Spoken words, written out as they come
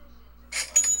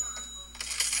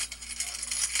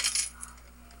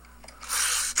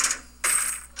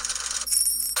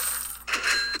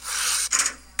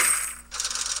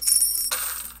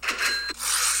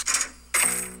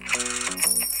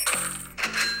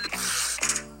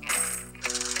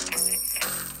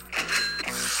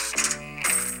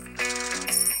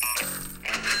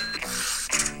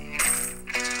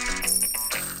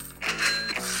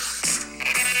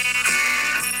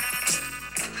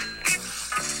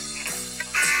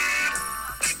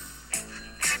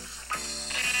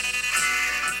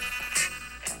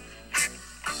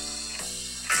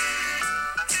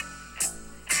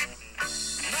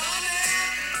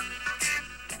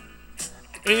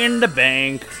in the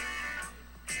bank.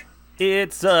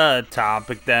 It's a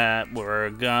topic that we're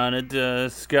gonna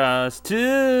discuss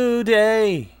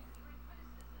today.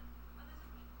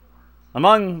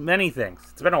 Among many things.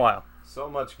 It's been a while. So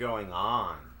much going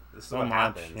on. This is So what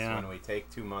much, happens yeah. when we take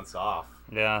 2 months off.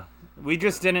 Yeah. We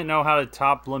just didn't know how to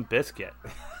top Limp Bizkit.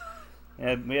 We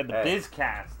had the Hey.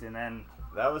 Bizcast, and then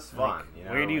That was fun. You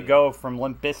know, where do you we- go from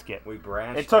Limp Bizkit? We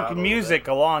branched It took out a little music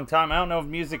bit. a long time. I don't know if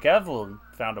Music Evel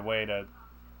found a way to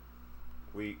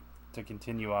We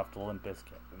continue off the Limp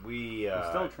Bizkit. we We're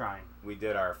still trying. we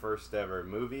did our first ever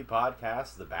movie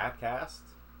podcast, the Batcast,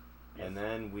 and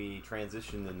then we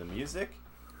transitioned into music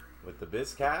with the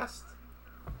Bizcast,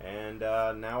 and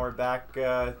now we're back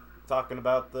talking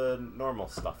about the normal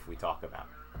stuff we talk about.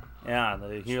 Yeah,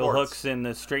 the heel Sports. hooks and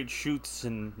the straight shoots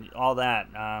and all that.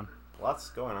 Lots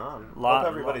going on. Hope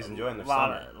everybody's enjoying their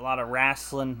summer. A lot of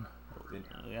wrestling. Do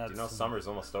Yeah, you know it's summer's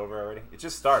almost over already? It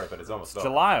just started, but it's almost over.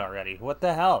 July already. What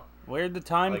the hell? Where'd the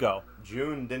time Like, go?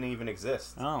 June didn't even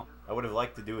exist. Oh, I would have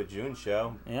liked to do a June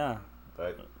show, yeah,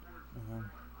 but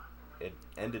it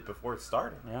ended before it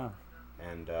started. yeah.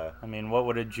 And I mean, what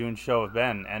would a June show have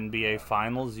been? NBA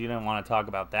Finals? You didn't want to talk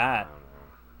about I that. don't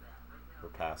know. We're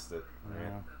past it. Right?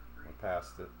 Yeah. We're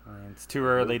past it. I mean, it's too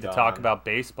early to Moved talk on. about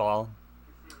baseball.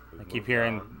 We've I keep moved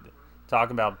hearing on talk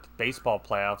about baseball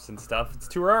playoffs and stuff. It's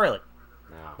too early.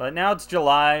 now. But now it's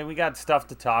July. We got stuff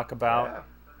to talk about.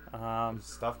 Yeah,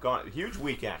 stuff going. Huge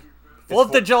weekend. It's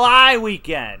 4th of July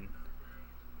weekend.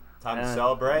 time to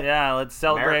celebrate. Yeah, let's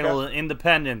celebrate a America. little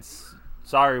independence.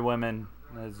 Sorry, women,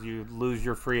 as you lose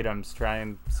your freedoms, try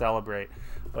and celebrate.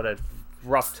 What a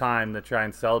rough time to try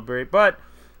and celebrate. But,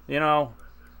 you know,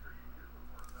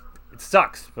 it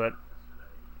sucks, but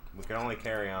We can only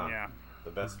carry on yeah.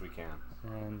 the best we can.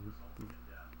 And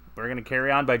we're going to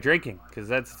carry on by drinking, because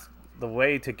that's the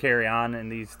way to carry on in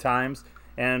these times.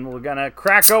 And we're going to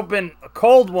crack open a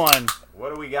cold one.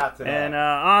 What do we got today? And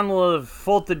on the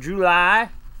 4th of July,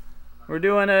 we're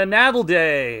doing a Naddle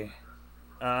Day.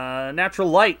 Natural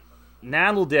Light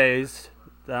Naddle Days.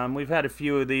 We've had a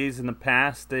few of these in the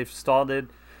past. They've started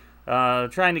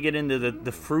trying to get into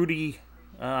the fruity.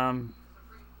 They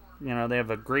have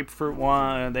a grapefruit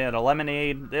one. They had a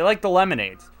lemonade. They like the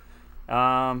lemonades.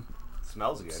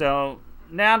 Smells good. So,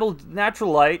 Natural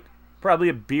Light, probably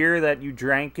a beer that you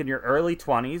drank in your early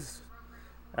 20s.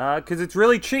 Because it's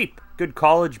really cheap. Good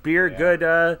college beer. Yeah. Good,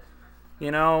 gotta be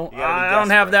I don't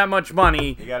have desperate. that much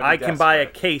money. You gotta be I can buy a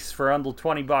desperate. case for under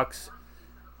 $20.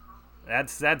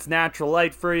 That's Natural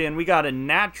Light for you. And we got a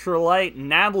Natural Light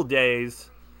Naddle Days.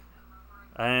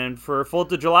 And for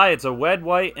 4th of July, it's a red,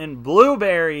 white, and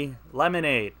blueberry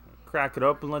lemonade. Crack it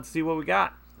open. Let's see what we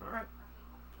got. All right.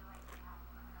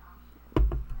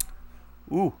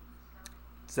 Ooh.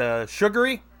 It's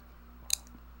sugary,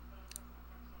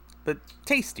 but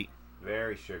tasty.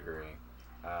 Very sugary.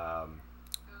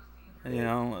 You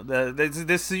know,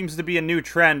 this seems to be a new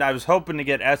trend. I was hoping to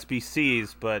get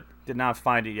SBCs, but did not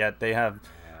find it yet. They have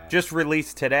just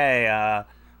released today.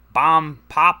 Bomb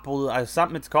Pop,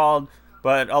 something it's called.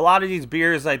 But a lot of these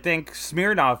beers, I think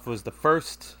Smirnoff was the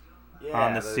first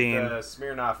on the scene. The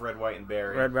Smirnoff Red, White, and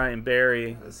Berry. Red, white, and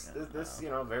berry. This,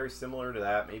 very similar to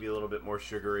that. Maybe a little bit more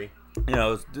sugary. You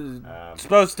know, it's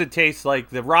supposed to taste like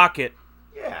the Rocket,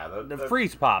 Yeah, the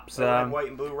Freeze Pops. the Red, White,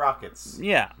 and Blue Rockets.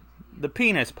 Yeah, the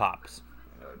Penis Pops.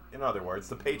 In other words,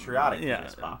 the patriotic Yeah,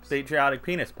 penis pops. patriotic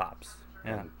Penis Pops.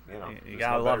 Yeah, And, you you there's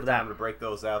gotta no love better that. time to break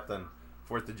those out than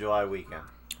 4th of July weekend.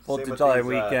 4th Same of with July these,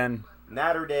 weekend.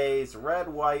 Natter Days, Red,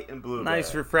 White, and Blueberry.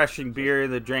 Nice, refreshing beer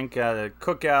to drink at a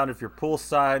cookout if you're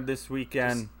poolside this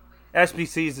weekend.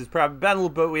 SBCs is probably better, a little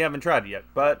bit. We haven't tried it yet,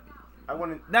 but I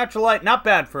wouldn't. Natural Light, not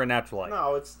bad for a Natural Light.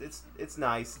 No, it's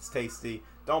nice. It's tasty.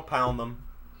 Don't pound them.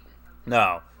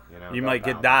 No, You know, you don't might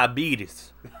get pound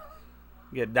diabetes.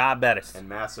 Get diabetes. and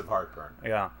massive heartburn.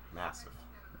 Yeah, Massive.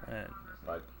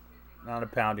 But not a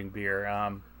pounding beer.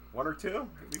 one or two,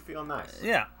 we feel nice.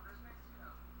 Yeah.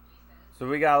 So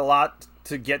we got a lot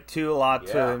to get to, a lot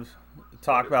Yeah. to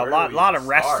talk about, Where do we lot of even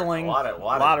wrestling, start? A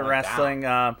lot of went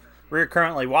wrestling. We're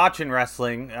currently watching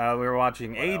wrestling. We're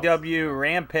watching What AEW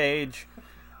Rampage,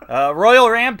 Royal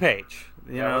Rampage.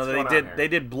 You Yeah, know, what's going on here? they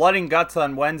did Blood and Guts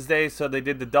on Wednesday, so they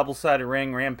did the double-sided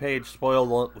ring. Rampage, spoiled,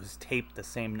 was taped the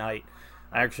same night.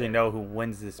 I actually know who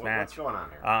wins this What's match. going on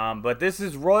here? But this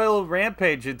is Royal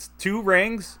Rampage. It's 2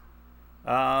 rings,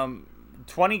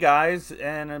 20 guys,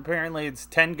 and apparently it's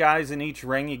 10 guys in each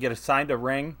ring. You get assigned a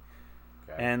ring,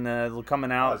 Okay. and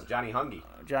coming Oh, out, it's Johnny Hungy.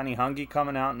 Johnny Hungy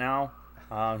coming out now.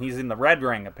 He's in the red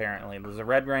ring, apparently. There's a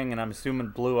red ring, and I'm assuming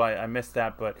blue. I missed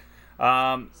that, but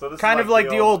So this is kind of like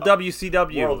the old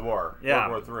WCW. World War. Yeah.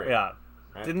 World War III. Yeah.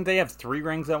 Right? Didn't they have 3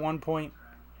 rings at one point?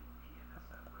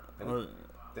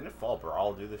 Didn't Fall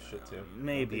Brawl do this shit too?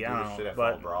 Maybe, Didn't I they do don't this know. shit at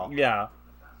But, Fall Brawl? yeah.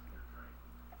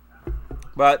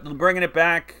 But bringing it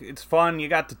back, it's fun. You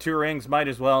got the 2 rings, might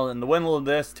as well. And the winner of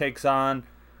this takes on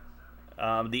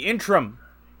the interim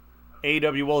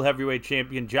AEW World Heavyweight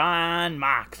Champion, Jon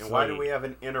Moxley. And why do we have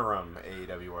an interim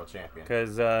AEW World Champion?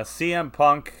 Because CM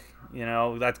Punk,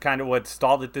 that's kind of what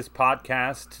stalled at this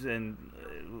podcast. And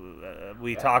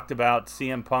we talked about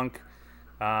CM Punk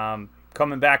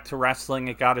coming back to wrestling.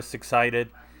 It got us excited.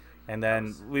 And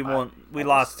then we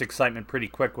lost excitement pretty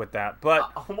quick with that.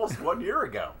 But almost 1 year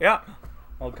ago. Yeah.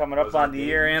 Well, coming up on the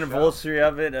year anniversary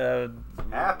of it.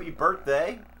 Happy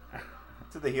birthday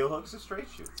to the Heel Hooks and Straight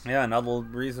Shoots. Yeah, another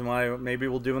reason why maybe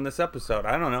we'll do in this episode.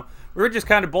 I don't know. We were just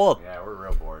kind of bored. Yeah, we're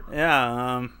real bored.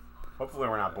 Yeah. Hopefully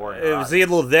we're not bored. It was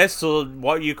either this or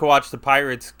what you could watch the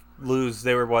Pirates lose.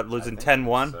 They were, losing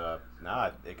 10-1? Nah,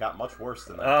 it got much worse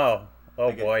than that. Oh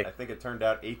boy. I think it turned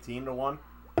out 18-1.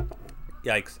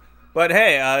 Yikes. But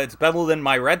hey, it's better than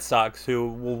my Red Sox,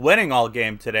 who were winning all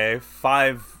game today.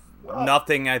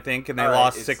 5-0, I think, and they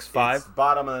lost 6-5. It's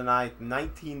bottom of the ninth,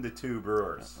 19-2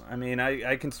 Brewers. I mean,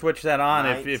 I can switch that on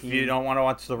if you don't want to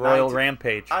watch the Royal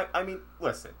Rampage. I mean,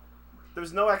 listen,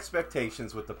 there's no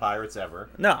expectations with the Pirates ever.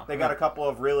 No. They got a couple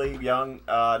of really young,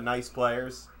 nice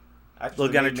players. Actually,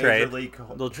 they're going to trade.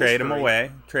 They'll trade them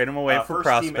away. Trade them away for first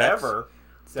prospects. Team ever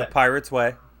it's the Pirates'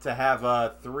 way. To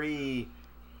have three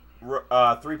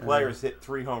players hit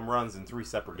 3 home runs in 3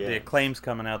 separate games. The Acclaim's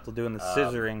coming out. They're doing the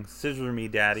scissoring. Scissor me,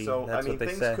 daddy. So, That's what they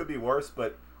say. Things could be worse,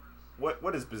 but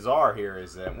what is bizarre here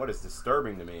is that, what is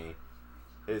disturbing to me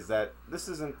is that this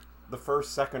isn't the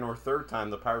first, second, or third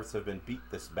time the Pirates have been beat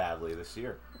this badly this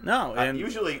year. No. And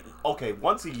usually,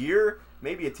 once a year,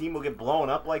 maybe a team will get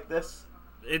blown up like this.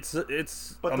 It's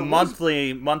a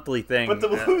monthly thing. But to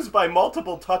lose by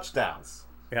multiple touchdowns.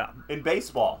 Yeah. In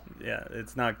baseball. Yeah,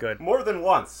 it's not good. More than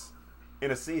once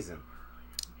in a season.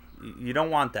 You don't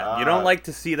want that. You don't like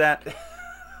to see that.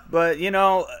 But,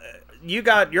 you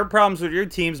got your problems with your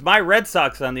teams. My Red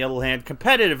Sox, on the other hand,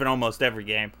 competitive in almost every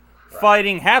game. Right.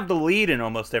 Fighting, have the lead in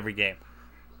almost every game.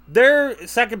 They're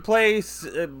second place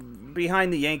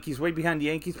behind the Yankees, way behind the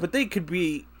Yankees, but they could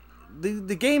be...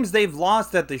 The games they've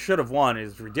lost that they should have won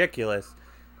is ridiculous.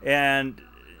 And,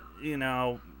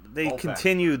 they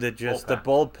continue to just... The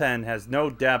bullpen has no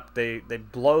depth. They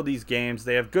blow these games.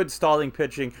 They have good stalling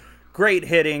pitching, great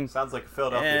hitting. Sounds like a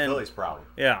Philadelphia Phillies problem.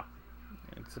 Yeah.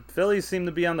 The Phillies seem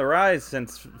to be on the rise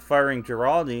since firing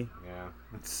Giraldi. Yeah.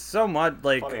 It's so much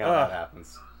like... Funny how that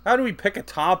happens. How do we pick a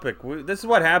topic? This is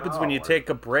what happens when you take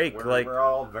a break. We're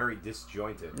all very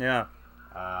disjointed. Yeah.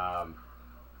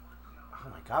 Oh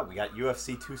my God, we got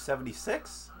UFC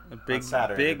 276 on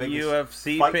Saturday. Big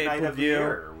UFC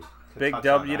pay-per-view. Big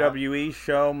WWE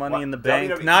show, Money in the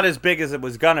Bank. WWE? Not as big as it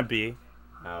was going to be.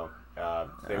 No.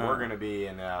 They were going to be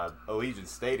in Allegiant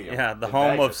Stadium. Yeah, the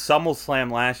home Vegas. of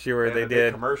SummerSlam last year where they did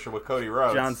a commercial with Cody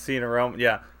Rhodes. John Cena, Roman.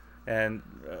 Yeah. And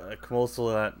a commercial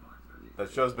that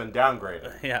show's been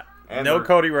downgraded. Yeah. And no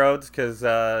Cody Rhodes because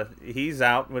he's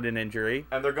out with an injury.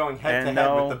 And they're going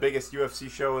head-to-head with the biggest UFC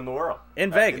show in the world.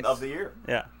 In Vegas. Of the year.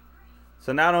 Yeah.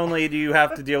 So not only do you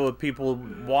have to deal with people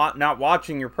not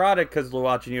watching your product because they're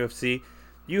watching UFC,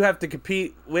 you have to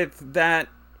compete with that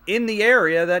in the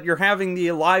area that you're having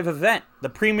the live event, the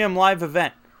premium live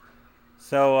event.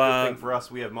 So good thing for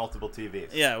us, we have multiple TVs.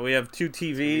 Yeah, we have 2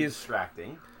 TVs. It's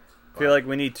distracting. I feel like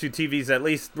we need 2 TVs. At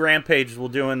least Rampage will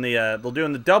doing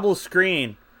the double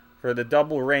screen for the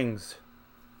double rings.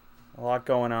 A lot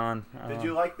going on. Did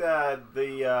you like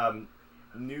the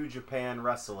New Japan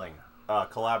Wrestling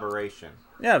collaboration?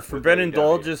 Yeah, Forbidden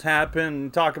Door just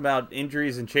happened. Talk about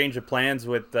injuries and change of plans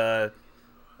with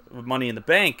Money in the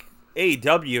Bank.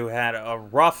 AEW had a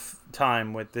rough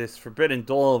time with this Forbidden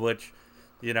Door, which,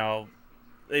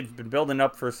 they've been building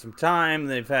up for some time.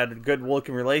 They've had a good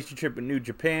working relationship with New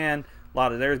Japan. A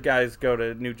lot of their guys go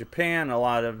to New Japan. A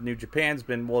lot of New Japan's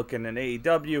been working in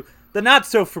AEW. The not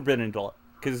so Forbidden Door,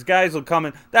 because guys will come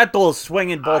in. That door's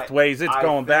swinging both ways. It's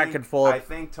going back and forth. I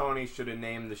think Tony should have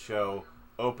named the show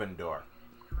Open Door.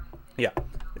 Yeah,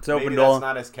 it's Open Maybe Door. That's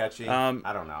not as catchy. I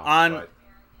don't know.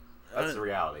 But that's the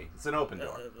reality. It's an open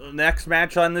door. Next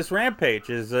match on this Rampage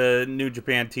is a New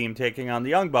Japan team taking on the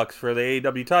Young Bucks for the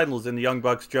AEW titles, and the Young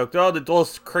Bucks joked, the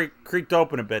door's creaked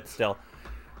open a bit still.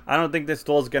 I don't think this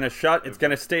door's going to shut. It's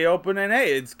going to stay open, and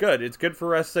hey, it's good. It's good for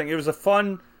wrestling. It was a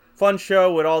fun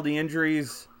show with all the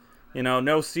injuries. No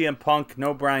CM Punk,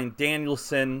 no Bryan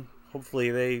Danielson.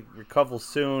 Hopefully they recover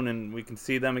soon, and we can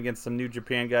see them against some New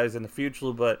Japan guys in the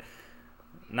future, but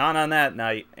not on that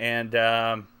night. And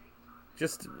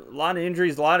just a lot of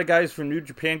injuries. A lot of guys from New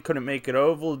Japan couldn't make it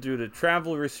over due to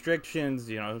travel restrictions.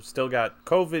 Still got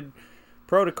COVID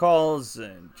protocols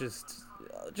and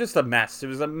just a mess. It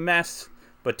was a mess.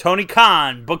 But Tony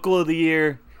Khan, Booker of the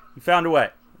Year, he found a way,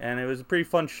 and it was a pretty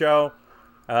fun show.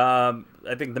 I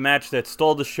think the match that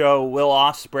stole the show, Will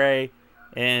Ospreay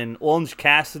and Orange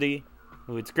Cassidy.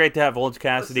 It's great to have Orange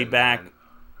Cassidy back. Man,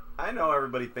 I know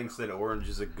everybody thinks that Orange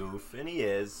is a goof, and he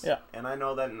is. Yeah. And I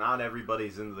know that not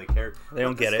everybody's into the character. They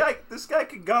don't get it. This guy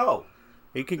could go.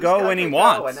 He could go when he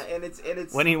wants. And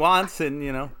it's when he wants, and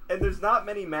And there's not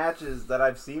many matches that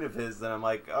I've seen of his that I'm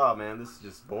like, oh man, this is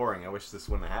just boring. I wish this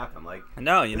wouldn't have happened. Like,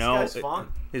 no, this guy's fun.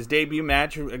 His debut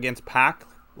match against Pac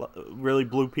really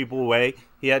blew people away.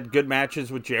 He had good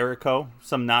matches with Jericho,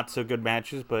 some not so good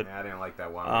matches, but I didn't like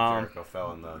that one where Jericho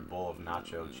fell in the bowl of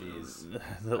nacho cheese.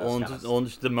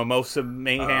 the mimosa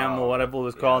mayhem or whatever it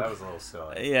was called. That was a little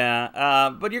silly.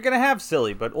 Yeah, but you're gonna have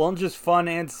silly, but Orange is fun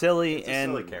and silly, It's a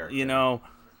and silly character.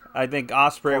 I think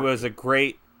Ospreay was a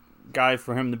great guy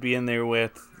for him to be in there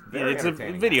with. It's a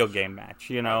video game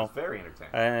match, It was very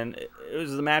entertaining. And it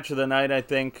was the match of the night, I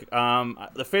think.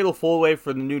 The Fatal 4-Way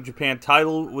for the New Japan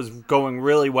title was going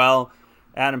really well.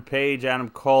 Adam Page, Adam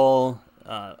Cole,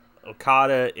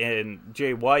 Okada, and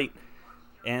Jay White.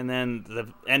 And then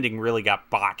the ending really got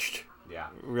botched. Yeah.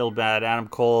 Real bad. Adam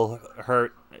Cole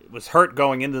was hurt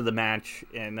going into the match.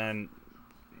 And then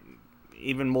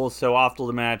even more so after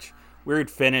the match,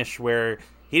 weird finish where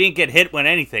he didn't get hit with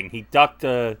anything. He ducked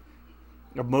a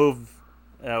move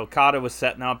Okada was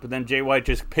setting up, and then Jay White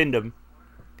just pinned him.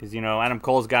 Because, Adam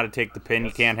Cole's got to take the pin.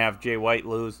 Yes. You can't have Jay White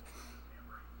lose.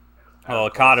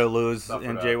 Okada lose,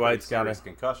 and Jay White's got a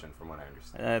concussion, from what I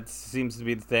understand. That seems to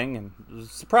be the thing, and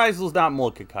surprised there's not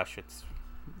more concussions.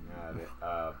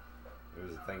 There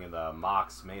was a thing in the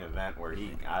Mox main event where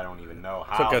I don't even know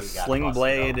how took a sling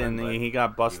blade and he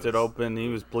got busted open. He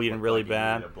was bleeding really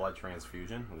bad. He needed a blood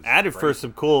transfusion. Added for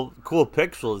some cool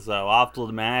pictures though after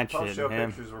the match. Post-show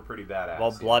pictures were pretty badass.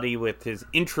 All bloody with his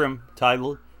interim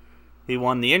title. He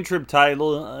won the interim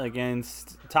title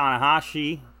against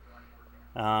Tanahashi.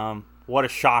 What a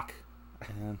shock.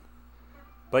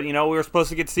 But, we were supposed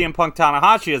to get CM Punk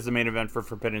Tanahashi as the main event for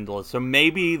Forbidden Door. So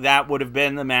maybe that would have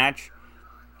been the match.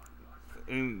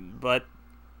 But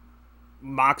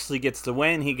Moxley gets the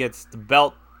win. He gets the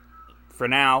belt for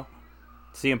now.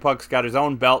 CM Punk's got his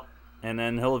own belt. And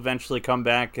then he'll eventually come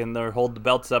back and they'll hold the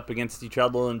belts up against each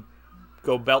other and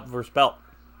go belt versus belt.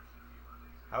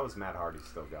 How is Matt Hardy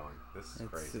still going? This is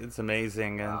crazy. It's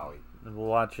amazing. Wow. And we're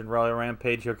watching Royal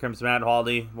Rampage. Here comes Matt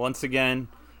Hardy. Once again,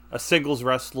 a singles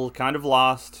wrestler, kind of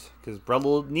lost. Because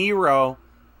Brother Nero,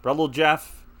 Brother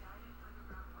Jeff,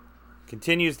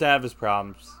 continues to have his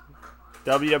problems.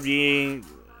 WWE,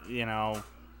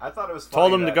 I thought it was funny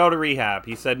told him to go to rehab.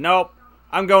 He said, nope,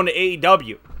 I'm going to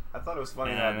AEW. I thought it was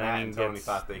funny that Matt and Tony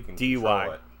thought they can control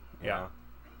DUI. It. Yeah.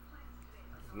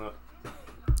 No.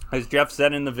 As Jeff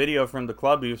said in the video from the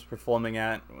club he was performing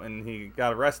at when he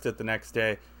got arrested the next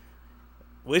day,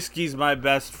 whiskey's my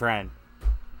best friend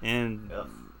and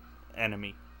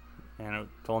enemy. And it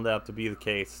turned out to be the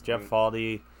case. Jeff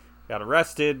Hardy got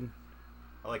arrested.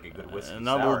 I like a good whiskey.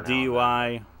 Another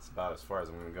DUI. That's about as far as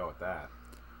I'm going to go with that.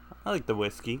 I like the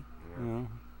whiskey. Yeah.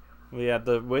 We had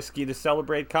the whiskey to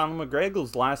celebrate Conor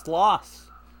McGregor's last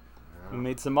loss. Yeah. We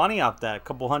made some money off that, a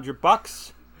couple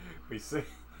 $100.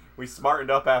 We smartened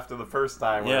up after the first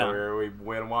time where we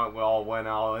all went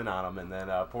all in on him, and then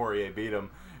Poirier beat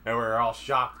him, and we were all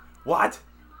shocked. What?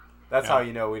 That's how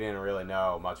you know we didn't really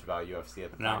know much about UFC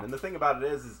at the time. And the thing about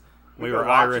it is we were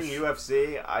watching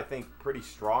UFC, I think, pretty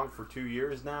strong for 2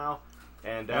 years now,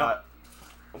 and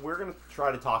we're going to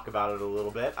try to talk about it a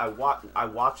little bit. I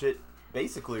watch it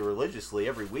basically religiously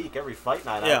every week, every fight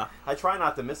night. Yeah. I try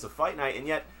not to miss a fight night, and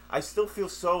yet I still feel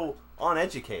so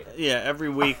uneducated. Yeah, every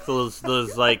week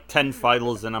there's like 10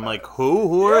 fighters, and I'm like,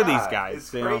 who are these guys? It's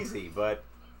crazy, but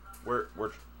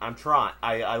I'm trying.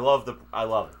 I love it.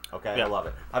 Okay, yeah. I love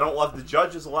it. I don't love the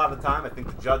judges a lot of the time. I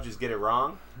think the judges get it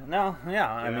wrong. No,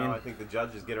 yeah, I think the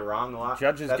judges get it wrong a lot.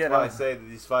 That's why I say to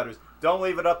these fighters, don't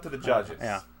leave it up to the judges.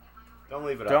 Yeah. Don't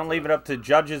leave it up to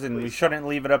judges, and we shouldn't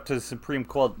leave it up to the Supreme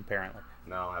Court, apparently.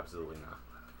 No, absolutely not.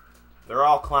 They're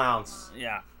all clowns.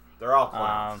 Yeah. They're all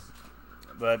clowns.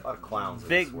 But a lot of clowns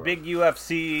big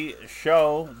UFC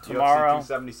show tomorrow. UFC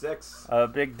 276. A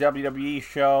big WWE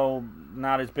show,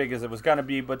 not as big as it was going to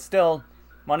be, but still,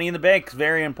 Money in the Bank is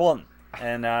very important.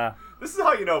 And this is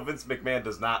how you know Vince McMahon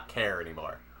does not care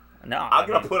anymore. No, I'm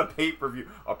going to put a pay-per-view,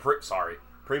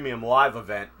 premium live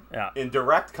event in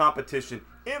direct competition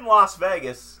in Las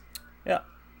Vegas. Yeah.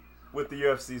 With the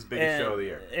UFC's biggest show of the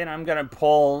year. And I'm going to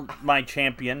pull my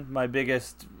champion, my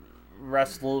biggest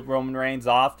wrestle Roman Reigns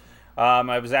off.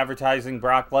 I was advertising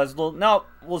Brock Lesnar. No,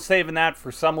 we're saving that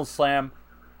for SummerSlam.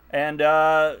 And,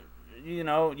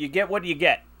 you get what you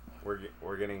get.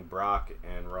 We're getting Brock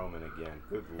and Roman again.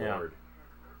 Good Lord.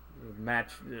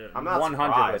 Match I'm not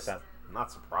 100 surprised. with them. I'm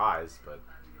not surprised, but...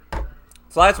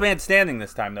 It's last man standing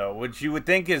this time, though, which you would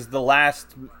think is the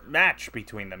last match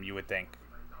between them, you would think.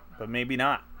 But maybe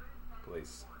not.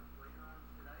 Please.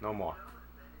 No more.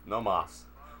 No mas.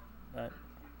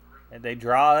 And they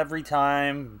draw every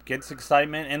time, gets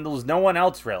excitement, and there's no one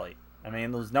else, really.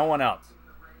 There's no one else.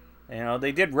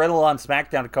 They did Riddle on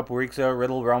SmackDown a couple weeks ago,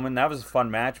 Riddle Roman. That was a fun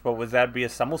match, but would that be a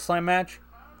SummerSlam match?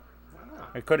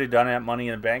 I could have done it at Money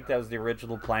in the Bank. That was the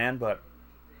original plan, but...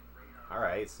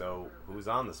 Alright, so who's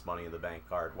on this Money in the Bank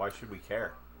card? Why should we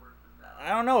care? I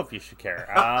don't know if you should care.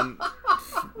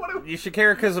 You should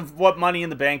care because of what Money in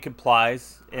the Bank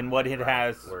implies and what it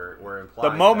has. We're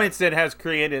implying the moments it has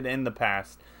created in the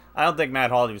past. I don't think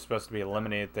Matt Hardy was supposed to be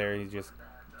eliminated there. He just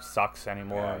sucks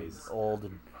anymore. Yeah, he's old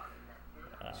and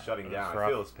shutting down. I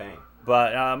feel his pain.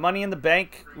 But Money in the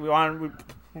Bank. We want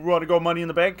to go Money in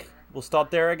the Bank. We'll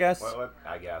start there, I guess. What?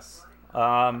 I guess.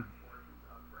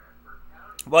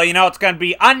 Well, it's going to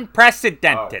be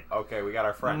unprecedented. Oh, okay, we got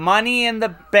our friend. Money in the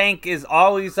Bank is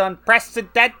always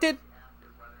unprecedented.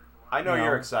 I know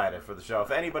you're excited for the show. If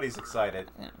anybody's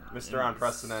excited, Mr.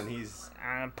 Unprecedented, he's...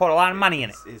 put a lot of money in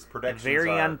it. His predictions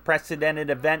Very are... unprecedented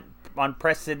event,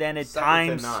 unprecedented second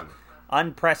times, to none.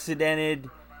 Unprecedented...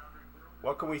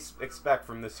 What can we expect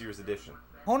from this year's edition?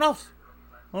 Who knows?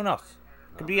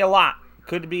 Could be a lot.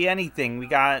 Could be anything. We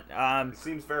got... it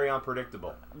seems very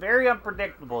unpredictable. Very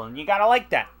unpredictable, and you gotta like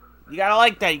that. You gotta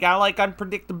like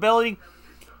unpredictability.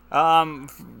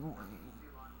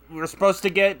 We're supposed to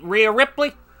get Rhea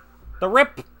Ripley. The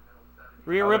Rip.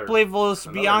 Rhea Ripley versus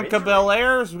Bianca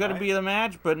Belair is going to be the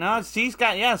match, but no, she's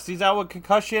out with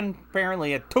concussion.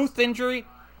 Apparently a tooth injury.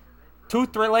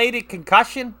 Tooth-related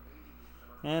concussion.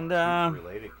 And,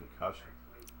 Tooth-related concussion.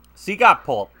 she got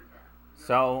pulled.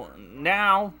 So,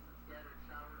 now...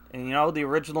 And, the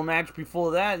original match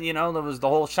before that, there was the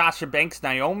whole Sasha Banks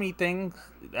Naomi thing.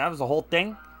 That was the whole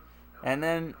thing. And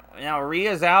then,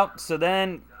 Rhea's out. So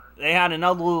then they had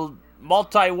another little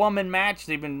multi-woman match.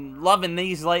 They've been loving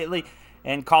these lately.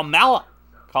 And Carmella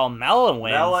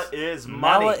wins. Mella is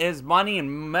money. Mella is money,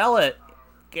 and Mella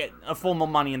get a formal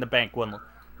Money in the Bank winner.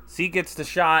 She gets the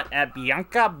shot at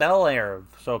Bianca Belair.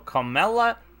 So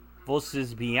Carmella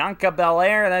versus Bianca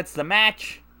Belair. That's the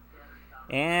match.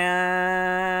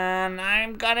 And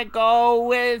I'm going to go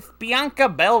with Bianca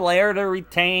Belair to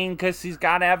retain because she's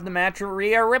got to have the match with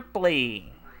Rhea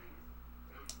Ripley.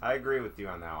 I agree with you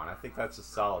on that one. I think that's a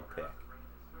solid pick.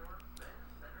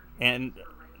 And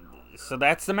so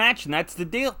that's the match, and that's the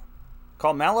deal.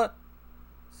 Carmella,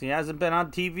 she hasn't been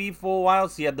on TV for a while.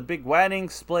 She had the big wedding,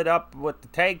 split up with the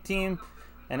tag team,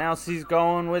 and now she's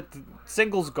going with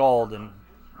singles gold. And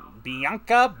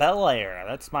Bianca Belair.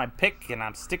 That's my pick, and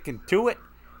I'm sticking to it.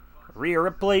 Rhea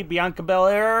Ripley, Bianca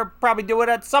Belair, probably do it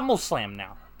at SummerSlam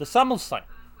now. The SummerSlam.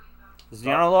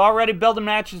 They're already building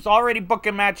matches, already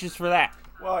booking matches for that.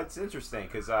 Well, it's interesting,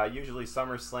 because usually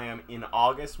SummerSlam in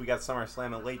August. We got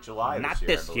SummerSlam in late July Not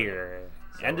this this year. year.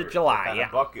 So End of July,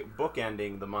 we're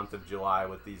bookending the month of July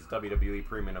with these WWE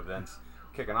premium events.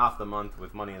 Kicking off the month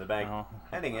with Money in the Bank,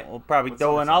 ending it. We'll probably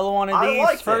do another one of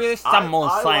these for SummerSlam.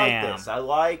 I like this. I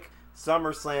like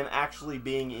SummerSlam actually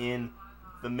being in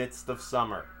the midst of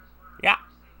summer. Yeah.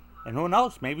 And who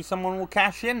knows? Maybe someone will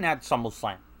cash in at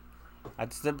SummerSlam.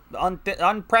 That's the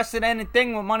unprecedented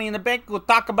thing with Money in the Bank. We'll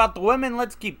talk about the women.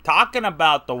 Let's keep talking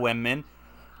about the women.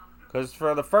 Because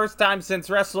for the first time since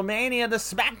WrestleMania, the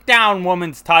SmackDown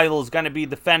Women's title is going to be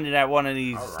defended at one of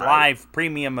these live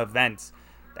premium events.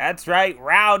 That's right,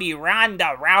 Rowdy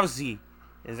Ronda Rousey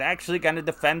is actually going to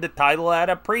defend the title at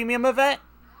a premium event.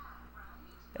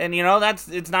 And,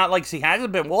 it's not like she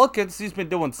hasn't been working. She's been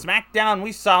doing SmackDown.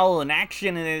 We saw her in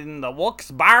action in the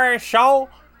Wilkes Barre show.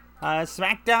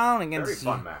 SmackDown against...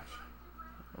 Very fun match.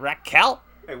 Raquel.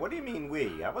 Hey, what do you mean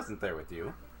we? I wasn't there with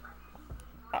you.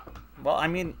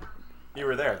 You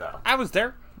were there, though. I was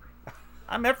there.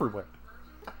 I'm everywhere.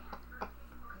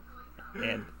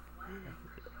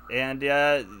 And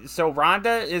so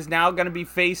Ronda is now going to be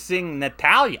facing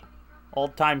Natalya,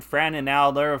 old-time friend, and now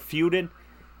they're feuding.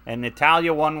 And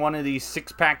Natalya won one of these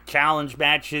six-pack challenge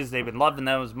matches. They've been loving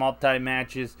those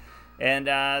multi-matches. And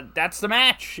that's the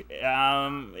match.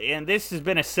 And this has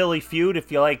been a silly feud.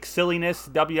 If you like silliness,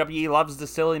 WWE loves the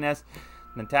silliness.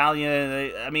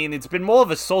 Natalya, I mean, it's been more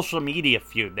of a social media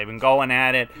feud. They've been going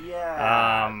at it.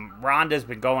 Yeah. Ronda's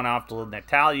been going after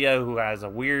Natalya, who has a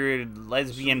weird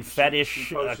lesbian fetish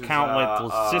she pushes, account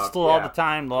with Sistel all the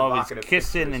time. Always provocative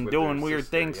kissing pictures and with doing their weird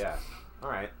sister, things. Yeah. All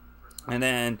right. And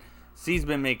then C's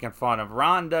been making fun of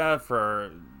Ronda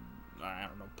for, I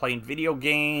don't know, playing video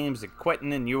games and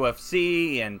quitting in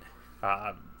UFC. And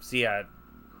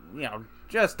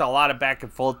just a lot of back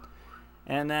and forth.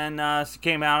 And then she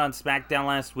came out on SmackDown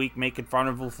last week making fun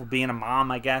of her for being a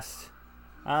mom, I guess.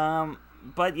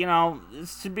 But,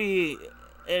 this should be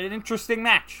an interesting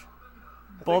match.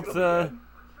 Both,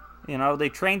 they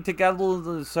trained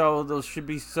together, so there should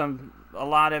be a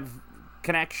lot of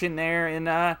connection there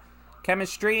in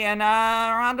chemistry. And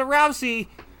Ronda Rousey,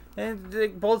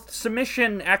 both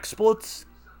submission experts.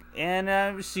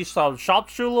 And she saw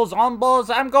sharpshooters, on balls.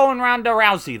 I'm going Ronda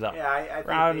Rousey, though. Yeah, I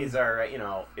think these are,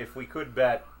 if we could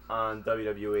bet on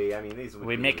WWE, I mean, these would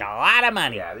we'd make a lot of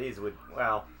money. Yeah, these would,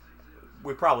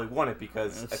 we probably won it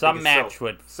because some match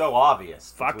would so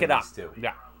obvious. Fuck it up. These two.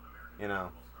 Yeah.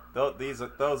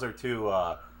 Those are two,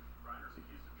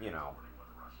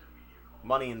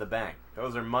 Money in the Bank.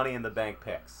 Those are Money in the Bank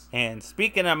picks. And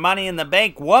speaking of Money in the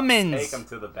Bank, women's Take them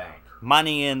to the bank.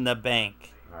 Money in the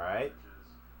Bank. All right.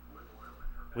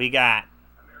 We got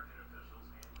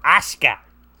Asuka,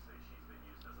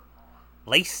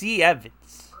 Lacey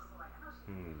Evans.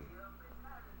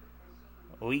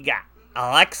 We got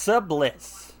Alexa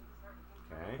Bliss,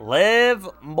 Liv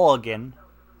Morgan,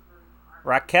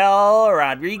 Raquel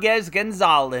Rodriguez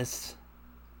Gonzalez.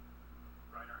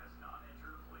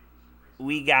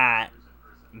 We got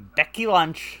Becky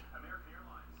Lynch.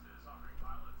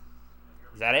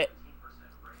 Is that it?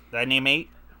 Is that name 8?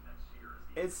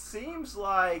 It seems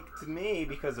like, to me,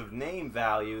 because of name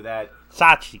value, that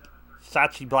Sachi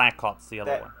Blackheart's the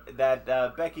other one.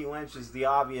 That Becky Lynch is the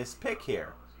obvious pick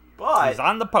here. But she's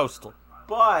on the postal.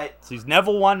 But she's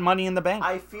never won Money in the Bank.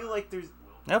 I feel like there's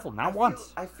never, not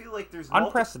once. I feel like there's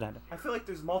unprecedented. I feel like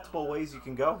there's multiple ways you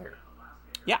can go here.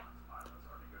 Yeah.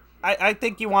 I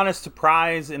think you want a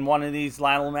surprise in one of these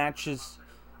ladder matches,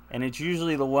 and it's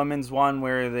usually the women's one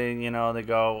where they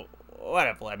go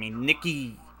whatever. I mean,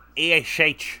 Nikki Ash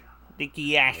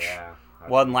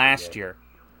won last year,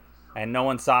 and no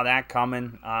one saw that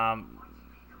coming.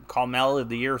 Carmella of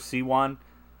the year, C1,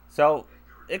 so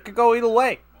it could go either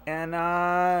way. And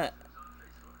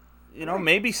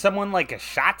maybe someone like a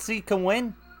Shotzi can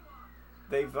win.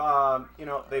 They've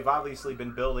obviously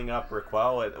been building up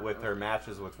Raquel with her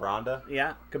matches with Ronda.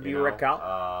 Yeah, could be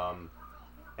Raquel.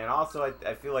 And also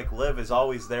I feel like Liv is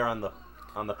always there on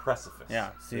the precipice.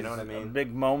 Yeah, you know what I mean. A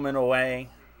big moment away.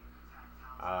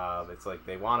 It's like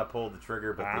they want to pull the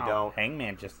trigger, but they don't.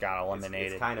 Hangman just got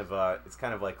eliminated. It's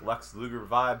kind of like Lex Luger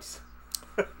vibes.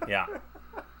 Yeah.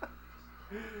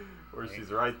 Where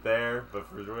she's right there, but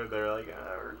for sure they're like,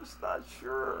 we're just not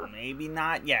sure. Maybe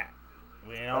not yet.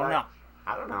 We don't know.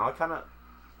 I don't know. I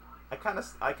kind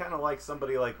of like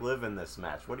somebody like Liv in this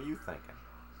match. What are you thinking?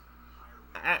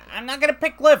 I'm not gonna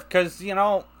pick Liv because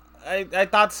I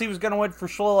thought she was gonna win for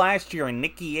sure last year, and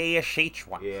Nikki Ash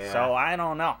won. Yeah. So I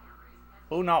don't know.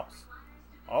 Who knows?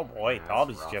 Oh boy,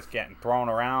 Darby's just getting thrown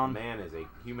around. The man is a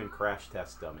human crash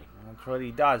test dummy. That's what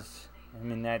he does. I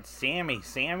mean, that's Sammy.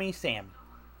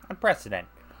 Unprecedented.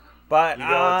 But you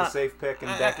go with the safe pick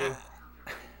and Becky.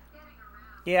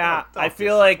 Yeah, don't I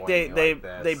feel like they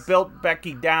like built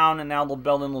Becky down, and now they're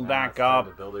building them back up.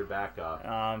 To build her back up.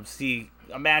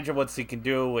 Imagine what she can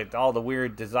do with all the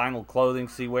weird designer clothing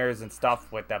she wears and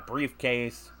stuff with that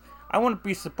briefcase. I wouldn't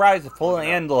be surprised if her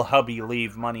and the hubby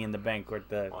leave Money in the Bank with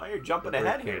the. Well, you're jumping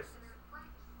ahead here.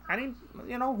 I mean,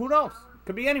 who knows?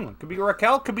 Could be anyone. Could be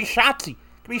Raquel. Could be Shotzi.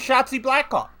 Could be Shotzi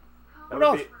Blackheart. Who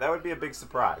knows? That would be a big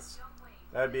surprise.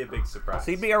 That would be a big surprise.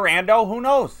 CB Arando. Who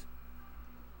knows?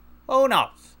 Who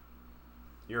knows?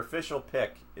 Your official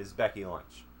pick is Becky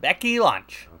Lynch. Becky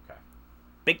Lynch. Okay.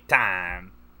 Big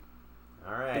time.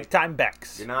 All right. Big time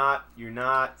Bex. You're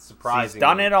not surprising. She's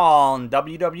done it all in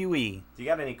WWE. Do you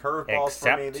got any curveballs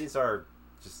for me? These are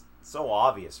just so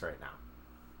obvious right now.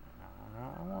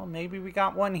 Well, maybe we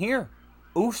got one here.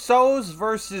 Usos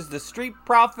versus the Street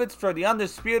Profits for the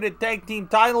Undisputed Tag Team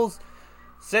titles.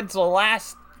 Since the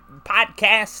last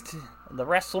podcast, the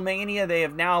WrestleMania, they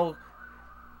have now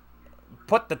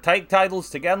put the tag titles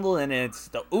together, and it's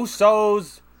the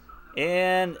Usos,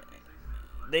 and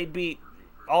they beat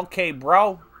OK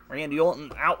Bro, Randy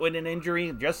Orton out with an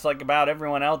injury, just like about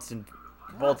everyone else in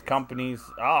both companies.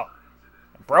 Oh,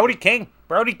 Brody King.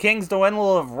 Brody King's the winner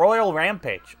of Royal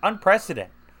Rampage.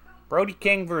 Unprecedented. Brody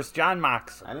King versus John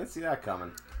Moxley. I didn't see that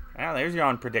coming. Well, there's your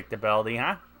unpredictability,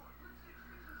 huh?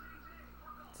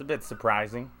 It's a bit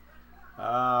surprising.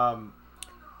 Yeah,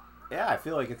 I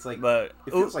feel like it's like but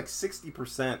it feels like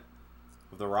 60%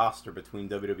 of the roster between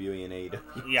WWE and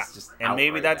AEW. Yeah, just and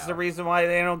maybe that's the reason why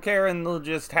they don't care, and they'll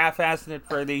just half-ass it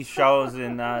for these shows.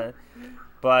 And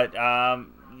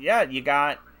yeah, you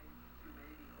got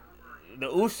the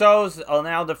Usos are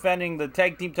now defending the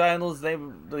tag team titles. They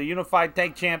the unified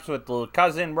tag champs with the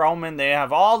cousin Roman. They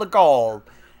have all the gold,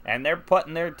 and they're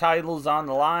putting their titles on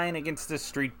the line against the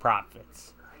Street Profits.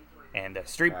 And the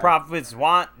Street Profits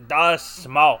want the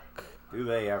smoke. Do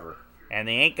they ever? And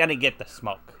they ain't gonna get the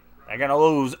smoke. They're gonna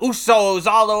lose. Usos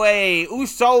all the way.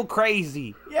 Uso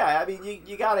crazy. Yeah, I mean,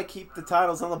 you gotta keep the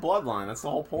titles on the bloodline. That's the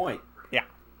whole point. Yeah.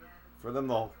 For them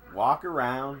to walk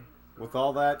around with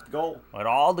all that gold. With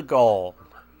all the gold.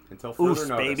 Until further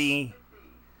notice. Baby.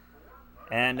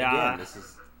 And again,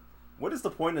 what is the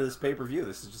point of this pay-per-view?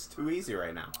 This is just too easy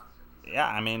right now. Yeah,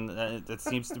 I mean, that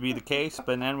seems to be the case.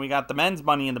 But then we got the men's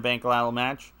Money in the Bank ladder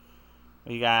match.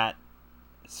 We got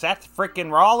Seth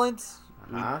frickin' Rollins.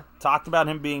 We talked about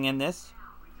him being in this.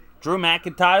 Drew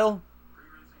McIntyre.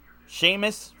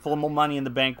 Sheamus, former Money in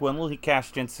the Bank winner. He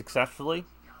cashed in successfully.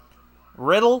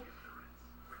 Riddle.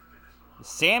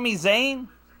 Sami Zayn.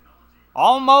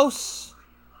 Almost.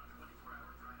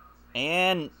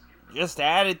 And just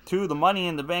added to the Money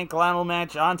in the Bank ladder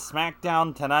match on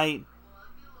SmackDown tonight.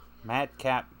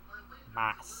 Madcap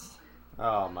Moss.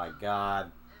 Oh my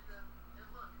God!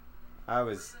 I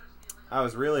was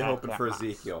really hoping for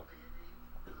Ezekiel.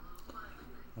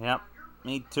 Yep,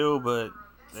 me too. But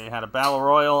they had a battle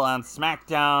royal on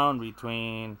SmackDown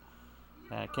between.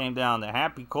 It came down to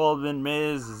Happy Corbin,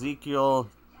 Miz, Ezekiel,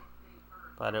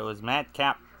 but it was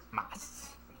Madcap Moss.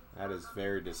 That is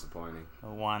very disappointing. The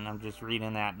one. I'm just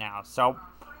reading that now. So.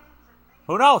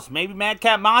 Who knows? Maybe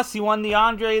Madcap Moss, he won the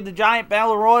Andre the Giant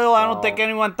Battle Royal. I don't think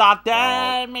anyone thought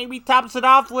that. Maybe tops it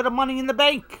off with a Money in the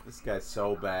Bank. This guy's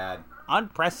so bad.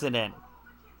 Unprecedented.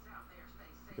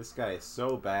 This guy is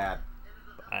so bad.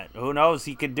 Who knows?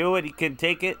 He could do it. He could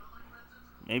take it.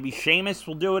 Maybe Sheamus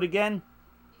will do it again.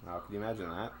 How can you imagine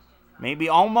that? Maybe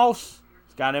almost.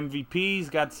 He's got MVP. He's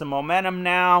got some momentum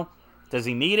now. Does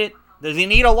he need it? Does he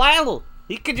need a ladder?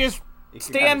 He could just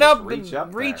stand up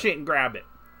and reach it and grab it.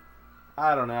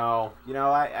 I don't know. You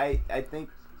know, I think,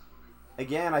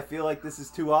 again, I feel like this is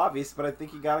too obvious, but I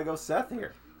think you got to go Seth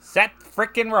here. Seth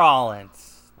frickin'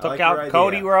 Rollins. Took out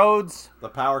Cody Rhodes. The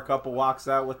power couple walks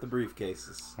out with the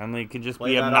briefcases. And they can just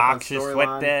be obnoxious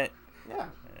with it. Yeah.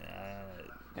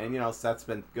 And, you know, Seth's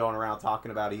been going around talking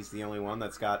about he's the only one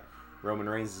that's got Roman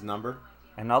Reigns' number.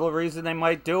 Another reason they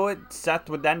might do it, Seth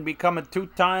would then become a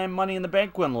 2-time Money in the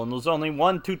Bank winner. And there's only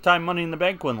one 2-time Money in the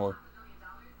Bank winner.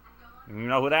 You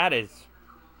know who that is?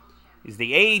 He's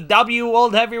the AEW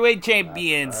World Heavyweight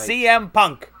Champion, right. CM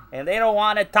Punk. And they don't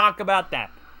want to talk about that.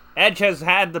 Edge has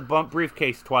had the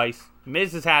briefcase twice.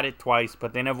 Miz has had it twice,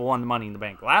 but they never won the Money in the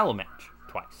Bank ladder match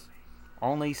twice.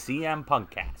 Only CM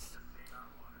Punk has.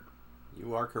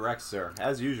 You are correct, sir.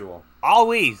 As usual.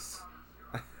 Always.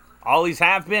 Always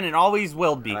have been and always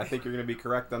will be. And I think you're going to be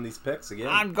correct on these picks again.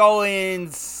 I'm going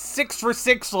 6 for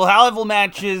 6 for hell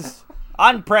matches.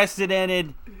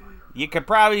 Unprecedented. You could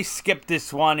probably skip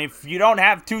this one. If you don't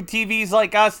have 2 TVs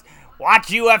like us, watch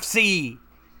UFC.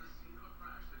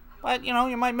 But, you know,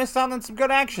 you might miss out on some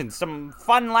good action. Some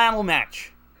fun ladder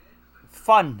match.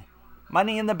 Fun.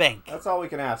 Money in the Bank. That's all we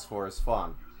can ask for is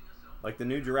fun. Like the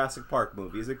new Jurassic Park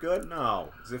movie. Is it good? No.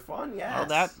 Is it fun? Yes. Well,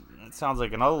 that sounds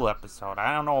like another episode.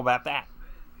 I don't know about that.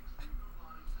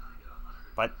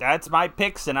 But that's my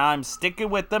picks, and I'm sticking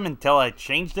with them until I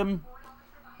change them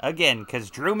again. Because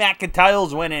Drew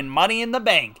McIntyre's winning Money in the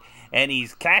Bank, and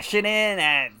he's cashing in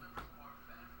at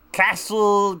Clash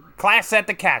at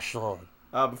the Castle.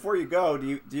 Before you go,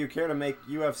 do you care to make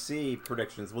UFC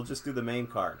predictions? We'll just do the main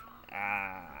card.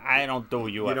 I don't do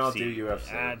UFC. You don't do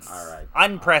UFC. That's all right.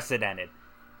 Unprecedented.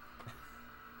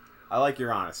 I like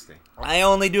your honesty. I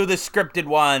only do the scripted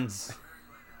ones.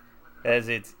 As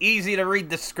it's easy to read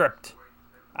the script.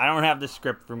 I don't have the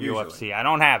script from UFC. I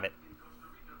don't have it.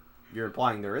 You're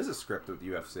implying there is a script with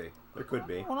UFC. There could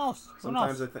be. Who knows?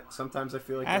 Sometimes I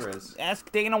feel like there is.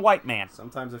 Ask Dana White Man.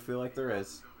 Sometimes I feel like there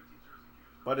is.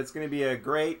 But it's going to be a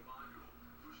great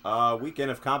weekend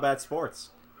of combat sports.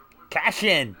 Cash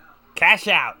in. Cash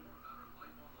out.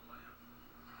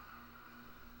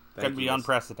 Could be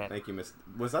unprecedented. Thank you, Miss.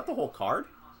 Was that the whole card?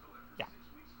 Yeah.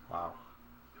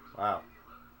 Wow.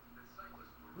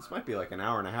 This might be like an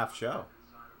hour and a half show.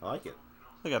 I like it.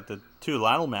 We got the 2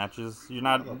 ladder matches. You're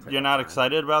not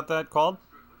excited about that called?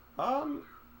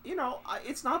 You know,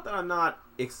 it's not that I'm not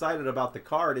excited about the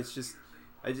card. It's just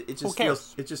it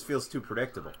just feels too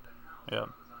predictable. Yeah.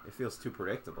 It feels too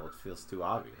predictable. It feels too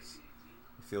obvious.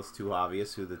 It feels too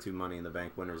obvious who the two Money in the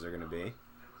Bank winners are going to be.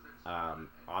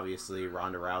 Obviously,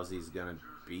 Ronda Rousey's going to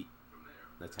beat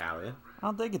Natalya. I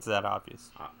don't think it's that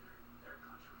obvious.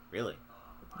 Really?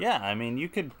 Yeah, I mean, you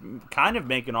could kind of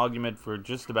make an argument for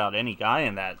just about any guy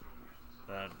in that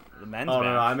the men's match.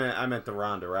 No, I meant the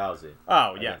Ronda Rousey.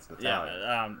 Oh, yeah.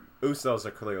 Yeah. Usos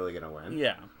are clearly going to win.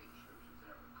 Yeah.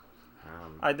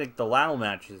 I think the Ladle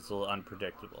match is a little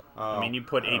unpredictable. I mean, you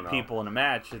put 8 people in a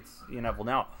match, you never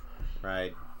know.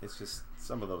 Right. It's just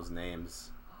some of those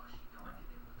names.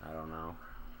 I don't know.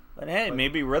 But hey,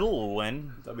 maybe Riddle will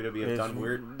win. WWE have done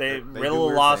weird.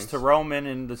 Riddle lost to Roman,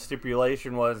 and the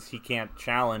stipulation was he can't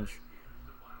challenge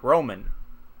Roman,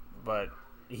 but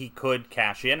he could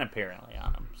cash in apparently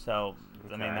on him. So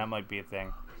I mean, that might be a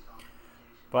thing.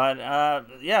 But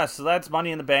yeah, so that's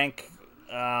Money in the Bank.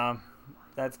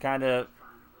 That's kind of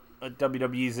what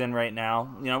WWE's in right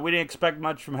now. You know, we didn't expect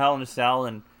much from Hell in a Cell,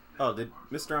 and did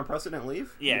Mr. Unprecedented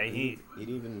leave? Yeah, he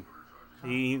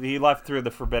left through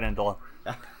the forbidden door.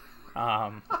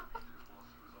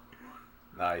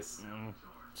 Nice.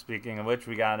 Speaking of which,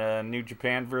 we got a New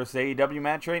Japan versus AEW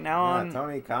match right now on.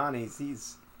 Tony Khan,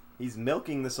 he's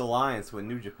milking this alliance with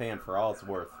New Japan for all it's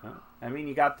worth. I mean,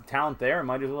 you got the talent there,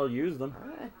 might as well use them.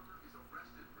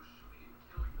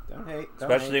 Don't hate.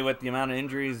 Especially with the amount of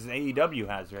injuries AEW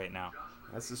has right now.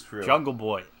 This is true. Jungle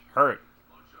Boy hurt.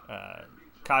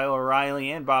 Kyle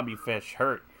O'Reilly and Bobby Fish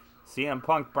hurt. CM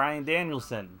Punk, Bryan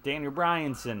Danielson, Daniel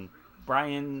Bryanson,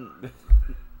 Bryan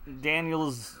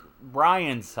Daniels,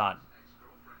 Bryan's son.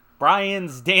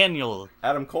 Bryan's Daniel.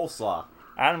 Adam Coleslaw.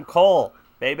 Adam Cole,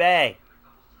 baby.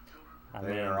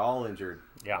 They are all injured.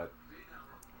 Yeah. But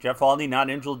Jeff Hardy not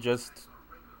injured, just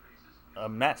a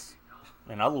mess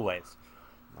in other ways.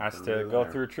 Has to go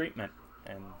through treatment,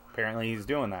 and apparently he's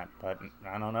doing that, but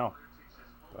I don't know.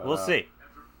 We'll see.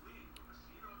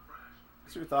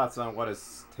 What's your thoughts on what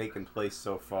has taken place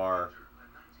so far?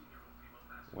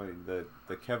 The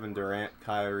Kevin Durant,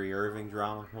 Kyrie Irving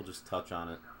drama? We'll just touch on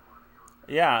it.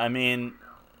 Yeah, I mean,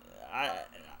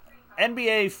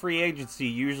 NBA free agency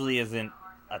usually isn't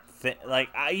a thing. Like,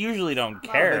 I usually don't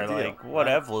care. Like,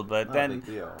 whatever. But then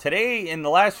today, in the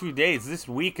last few days, this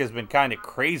week has been kind of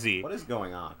crazy. What is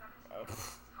going on?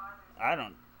 I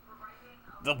don't.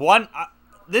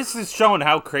 This is showing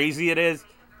how crazy it is.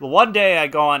 The one day I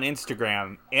go on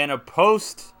Instagram and a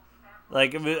post,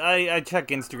 like, I check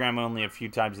Instagram only a few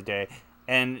times a day,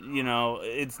 and, you know,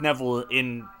 it's never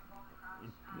in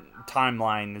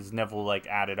timeline is never, like,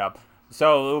 added up.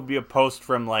 So it would be a post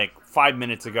from, like, 5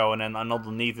 minutes ago, and then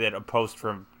underneath it, a post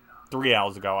from 3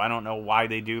 hours ago. I don't know why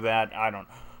they do that. I don't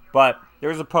know. But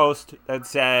there's a post that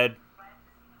said,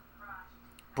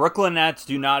 Brooklyn Nets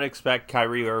do not expect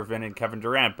Kyrie Irving and Kevin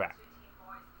Durant back.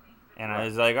 And I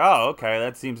was like, oh, okay,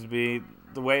 that seems to be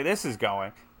the way this is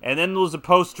going. And then there was a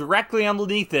post directly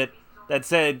underneath it that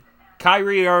said,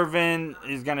 Kyrie Irving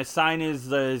is going to sign his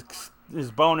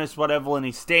bonus, whatever, and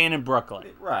he's staying in Brooklyn.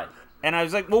 Right. And I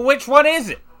was like, well, which one is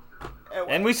it?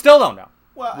 And we still don't know.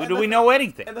 Well, do we know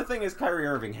anything? And the thing is, Kyrie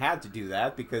Irving had to do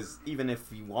that because even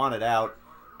if he wanted out,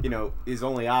 you know, his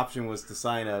only option was to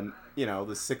sign the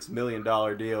 $6 million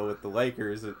deal with the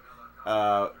Lakers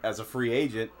as a free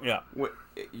agent. Yeah.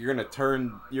 You're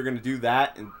gonna do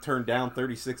that and turn down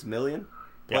 $36 million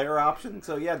player option.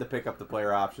 So you had to pick up the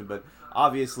player option, but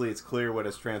obviously it's clear what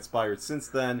has transpired since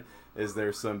then. Is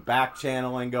there some back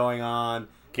channeling going on?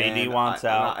 KD wants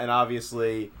out, and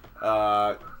obviously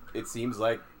it seems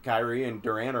like Kyrie and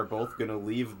Durant are both gonna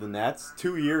leave the Nets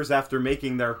 2 years after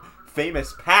making their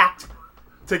famous pact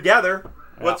together.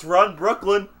 Yeah. Let's run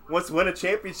Brooklyn. Let's win a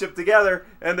championship together,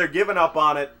 and they're giving up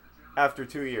on it after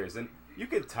 2 years. And you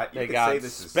could say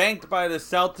this is spanked by the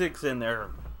Celtics, and they're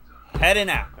heading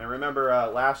out. And remember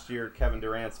last year, Kevin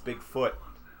Durant's big foot,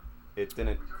 it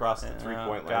didn't cross the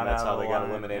 3-point line. That's how they got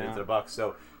eliminated to the Bucks.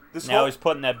 So he's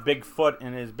putting that big foot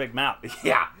in his big mouth.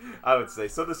 Yeah, I would say.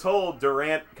 So this whole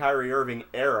Durant, Kyrie Irving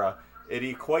era, it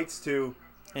equates to...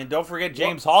 And don't forget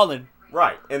James Harden.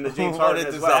 Right, and the James Harden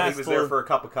as well. He was there for a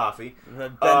cup of coffee.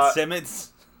 Ben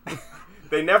Simmons.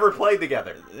 They never played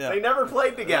together. Yeah. They never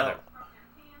played together.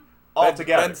 All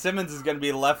together. Ben Simmons is going to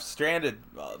be left stranded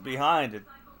behind it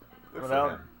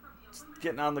without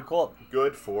getting on the court.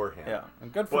 Good for him. Yeah,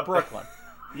 and good for Brooklyn.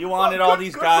 You wanted all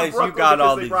these guys. You got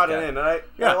all these guys. It in,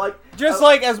 and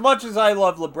like as much as I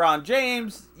love LeBron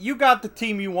James, you got the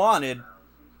team you wanted.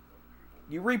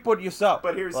 You reap what you sow.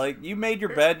 But you made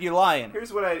your bed. You lie in.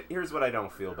 Here's what I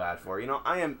don't feel bad for. You know,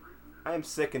 I am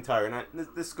sick and tired. And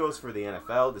this goes for the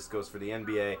NFL. This goes for the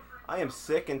NBA. I am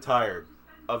sick and tired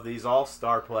of these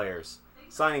all-star players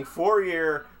signing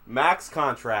 4-year max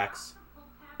contracts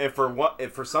if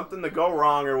for something to go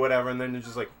wrong or whatever, and then they're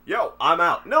just like, yo, I'm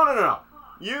out. No.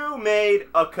 You made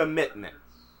a commitment.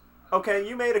 Okay,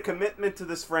 you made a commitment to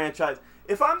this franchise.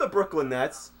 If I'm the Brooklyn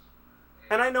Nets,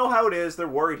 and I know how it is, they're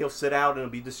worried he'll sit out and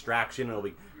it'll be distraction, it'll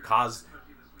be cause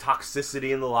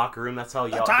toxicity in the locker room. That's how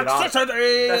you get out.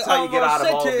 That's how you get out of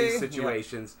all of these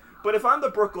situations. Yeah. But if I'm the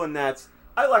Brooklyn Nets,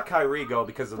 I let Kyrie go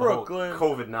because of the whole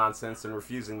COVID nonsense and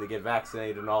refusing to get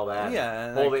vaccinated and all that. Yeah,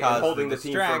 and holding the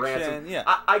team for ransom. Yeah.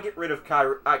 I get rid of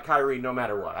Kyrie no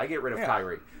matter what. I get rid of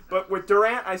Kyrie. But with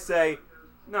Durant, I say,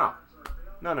 no.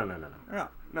 Yeah.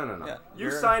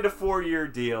 You signed a 4-year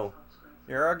deal.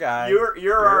 You're our guy.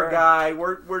 You're our guy.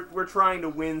 We're trying to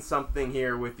win something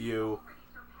here with you.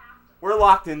 We're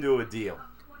locked into a deal.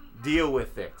 Deal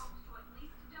with it.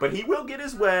 But he will get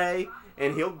his way,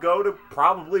 and he'll go to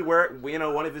probably where,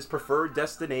 one of his preferred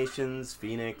destinations,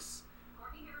 Phoenix,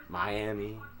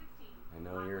 Miami. I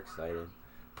know you're excited.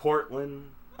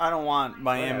 Portland. I don't want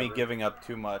Miami giving up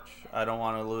too much. I don't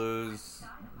want to lose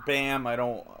Bam. I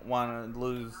don't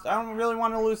really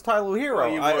want to lose Tyler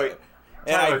Hero.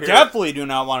 I definitely do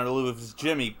not want to lose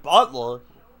Jimmy Butler.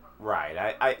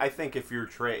 Right. I think if you're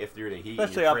the Heat,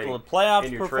 especially after the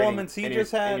playoffs performance he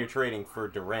just had, and you're trading for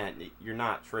Durant, you're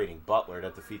not trading Butler.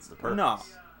 That defeats the purpose. No.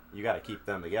 You got to keep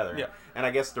them together. Yeah. And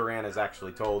I guess Durant has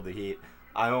actually told the Heat,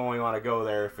 I only want to go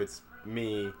there if it's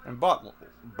me and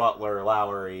Butler,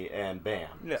 Lowry, and Bam.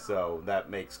 Yeah. So that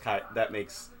makes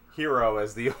Hero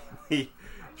as the only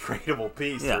tradable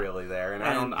piece really there, and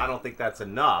I don't think that's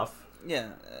enough. Yeah,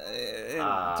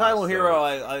 Tyler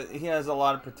Hero, he has a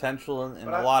lot of potential and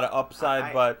a lot of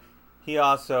upside, but he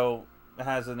also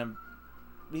has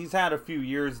he's had a few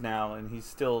years now, and he's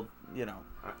still,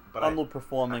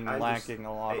 underperforming and lacking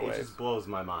a lot of ways. It just blows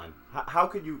my mind. How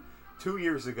could you, 2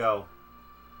 years ago,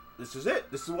 this is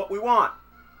it, this is what we want,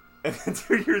 and then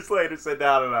 2 years later said,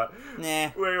 no.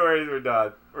 Nah. We're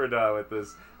done. We're done with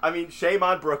this. I mean, shame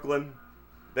on Brooklyn.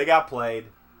 They got played.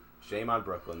 Shame on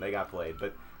Brooklyn. They got played,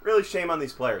 but really, shame on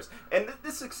these players. And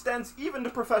this extends even to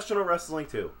professional wrestling,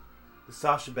 too. The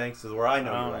Sasha Banks is where I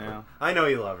know you love her. I know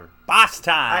you love her. Boss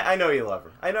time. I know you love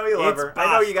her. I know you love her.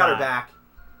 I know you got her back.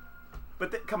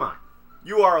 But come on.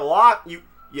 You are locked. You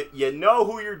know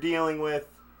who you're dealing with.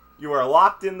 You are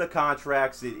locked in the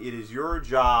contracts. It is your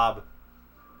job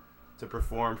to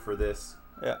perform for this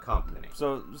company.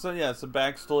 So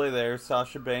backstory there.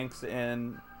 Sasha Banks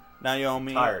and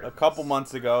Naomi a couple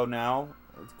months ago now.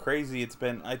 It's crazy. It's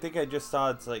been, I think I just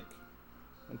saw it's like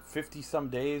 50-some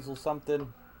days or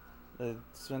something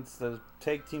since the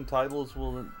tag team titles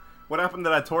will... What happened to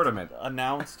that tournament?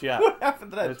 Announced, yeah. What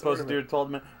happened to that They're supposed to do a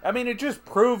tournament. I mean, it just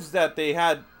proves that they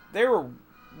were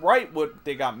right what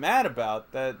they got mad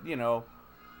about, that,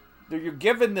 you're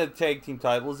given the tag team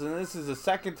titles, and this is the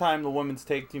second time the women's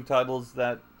tag team titles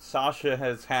that Sasha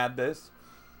has had this.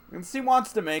 And she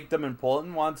wants to make them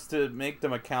important, wants to make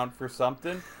them account for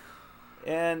something.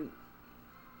 And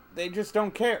they just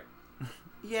don't care.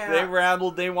 Yeah. They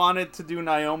rattled. They wanted to do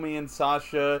Naomi and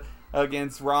Sasha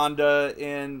against Ronda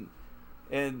and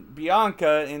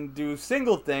Bianca and do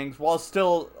single things while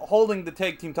still holding the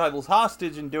tag team titles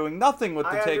hostage and doing nothing with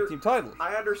the tag team titles.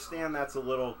 I understand that's a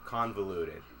little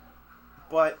convoluted.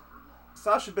 But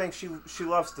Sasha Banks, she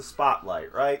loves the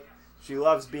spotlight, right? She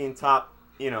loves being top,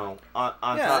 on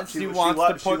top. She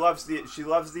loves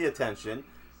the attention.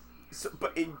 So,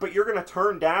 but you're going to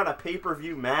turn down a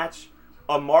pay-per-view match,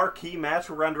 a marquee match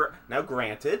for Ronda. Now,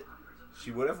 granted,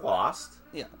 she would have lost.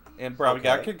 Yeah, and probably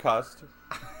got concussed.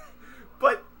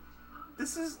 But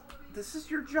this is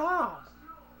your job.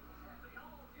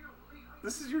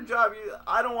 This is your job.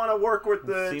 I don't want to work with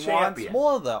the champion. Wants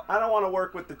more, though. I don't want to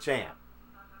work with the champ.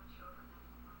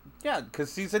 Yeah,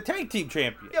 because he's a tag team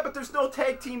champion. Yeah, but there's no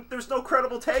tag team. There's no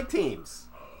credible tag teams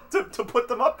to put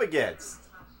them up against.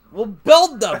 We'll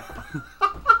build them.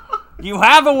 You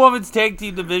have a women's tag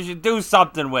team division. Do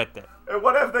something with it. And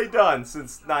what have they done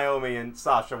since Naomi and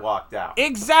Sasha walked out?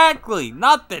 Exactly.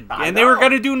 Nothing. And they were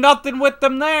going to do nothing with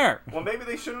them there. Well, maybe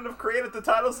they shouldn't have created the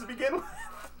titles to begin with.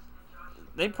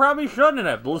 They probably shouldn't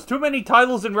have. There's too many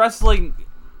titles in wrestling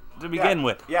to begin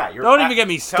with. Yeah. Don't even get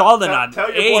me started on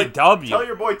AEW. Tell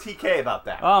your boy TK about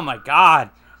that. Oh, my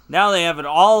God. Now they have an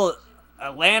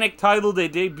all-Atlantic title. They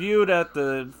debuted at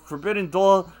the Forbidden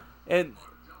Door. And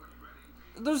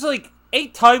there's like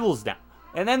 8 titles now.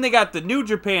 And then they got the New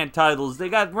Japan titles. They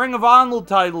got Ring of Honor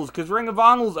titles because Ring of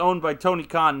Honor is owned by Tony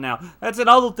Khan now. That's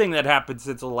another thing that happened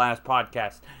since the last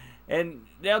podcast. And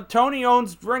now Tony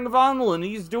owns Ring of Honor and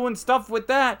he's doing stuff with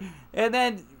that. And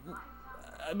then,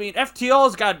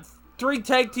 FTR's got 3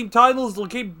 tag team titles. They'll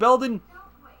keep building.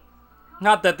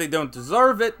 Not that they don't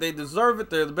deserve it. They deserve it.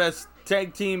 They're the best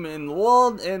tag team in the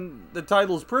world, and the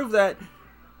titles prove that.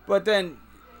 But then,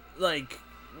 like,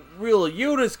 Real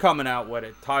Yuta's coming out with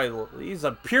a title. He's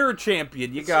a pure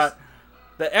champion. You got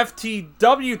the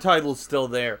FTW title still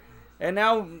there. And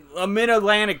now a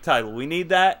Mid-Atlantic title. We need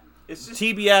that. It's just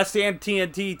TBS and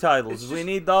TNT titles. We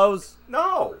need those.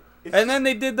 no. And then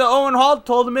they did the Owen Hall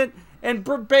tournament, and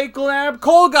Britt Baker and Adam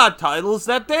Cole got titles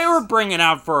that they were bringing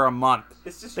out for a month.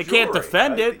 It's just they jewelry, can't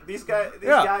defend right? it. These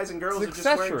guys and girls are just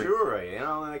wearing accessories. jewelry,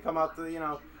 and they come out to,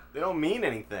 they don't mean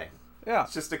anything. Yeah.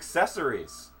 It's just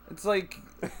accessories. It's like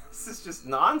This is just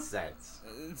nonsense.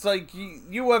 It's like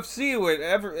UFC would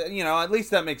at least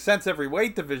that makes sense every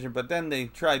weight division, but then they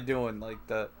tried doing like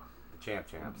the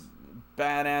Champs.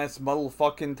 badass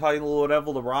motherfucking title or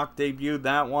whatever. The Rock debuted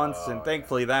that once, and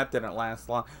thankfully that didn't last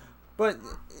long. But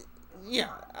yeah,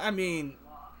 I mean,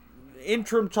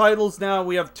 interim titles now.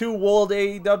 We have 2 World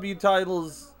AEW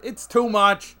titles. It's too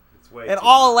much. It's way An too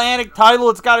All Atlantic title.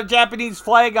 It's got a Japanese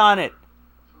flag on it.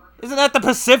 Isn't that the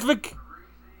Pacific?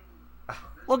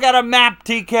 Look at a map,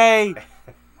 TK.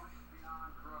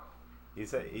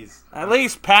 He's At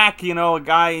least Pac, a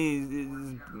guy, he's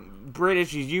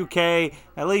British, he's UK.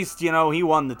 At least, he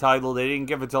won the title. They didn't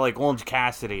give it to, like, Orange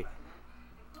Cassidy.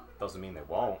 doesn't mean they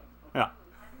won't. Yeah.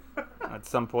 At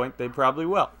some point, they probably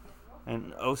will.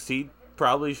 And OC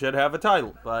probably should have a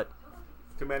title, but...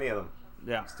 Too many of them.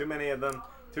 Yeah. It's too many of them.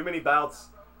 Too many bouts.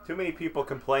 Too many people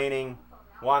complaining,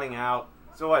 wanting out.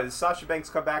 So what, does Sasha Banks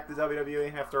come back to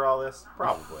WWE after all this?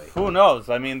 Probably. Who knows?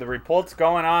 I mean, the report's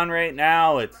going on right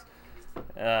now. It's...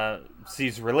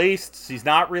 she's released. She's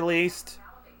not released.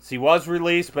 She was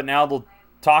released, but now they're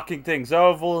talking things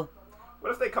over.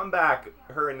 What if they come back,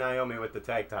 her and Naomi, with the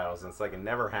tag titles, and it's like it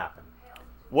never happened?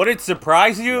 Would it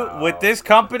surprise you with this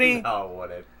company? No,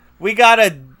 would it? We got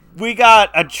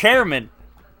a chairman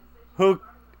who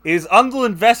is under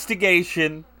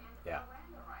investigation. Yeah.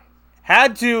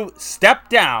 Had to step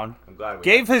down. I'm glad we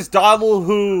Gave his daughter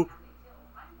who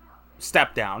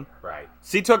stepped down. Right.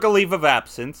 She took a leave of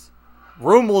absence.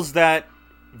 Rumors that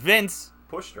Vince,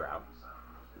 Pushed her out.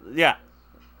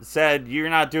 said you're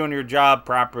not doing your job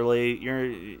properly.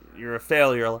 You're a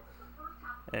failure,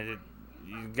 and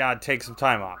you gotta take some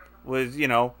time off. Was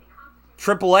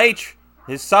Triple H,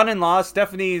 his son-in-law,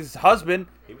 Stephanie's husband,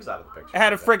 He was out of the picture.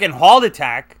 had a freaking heart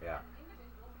attack. Yeah.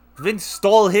 Vince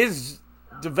stole his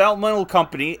developmental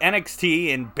company,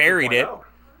 NXT, and buried it. 2.0.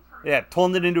 Yeah,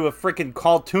 turned it into a freaking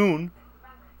cartoon.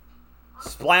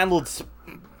 Splattered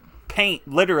paint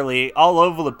literally all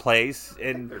over the place. I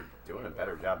think And they're doing a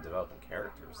better job developing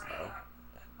characters, though.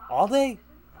 all day?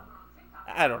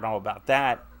 I don't know about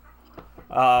that.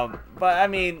 But I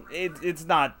mean, it's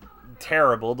not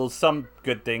terrible. There's some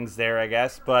good things there, I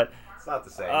guess. But It's not the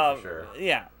same, for sure.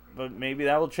 yeah, but maybe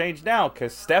that will change now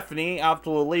because Stephanie, after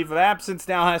a leave of absence,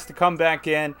 now has to come back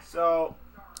in. So,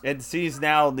 And she's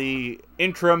now the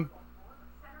interim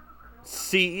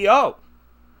CEO,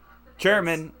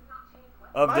 chairman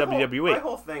of WWE. My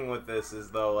whole thing with this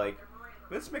is, though, like,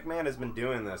 Vince McMahon has been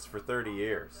doing this for 30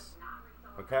 years.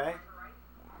 Okay?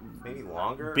 Maybe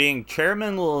longer? Being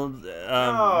chairman or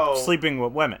No. sleeping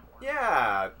with women.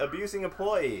 Yeah, abusing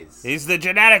employees. He's the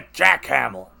genetic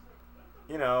jackhammer.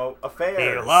 Affairs.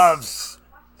 He loves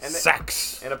And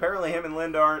sex. And apparently him and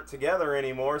Linda aren't together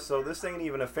anymore, so this ain't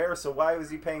even a fair, so why was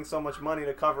he paying so much money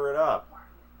to cover it up?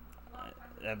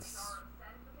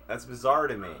 That's bizarre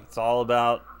to me. It's all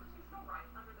about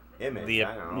Image, the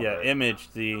I don't know.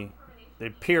 image, the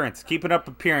appearance, keeping up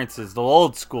appearances, the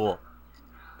old school.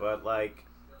 But, like...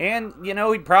 And,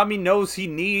 he probably knows he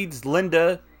needs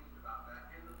Linda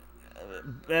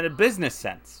in a business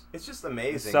sense. It's just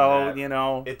amazing So,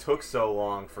 that it took so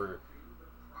long for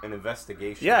an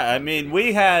investigation. Yeah, I mean,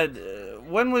 we had...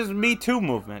 when was Me Too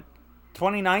movement?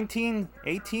 2019?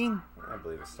 18? I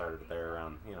believe it started there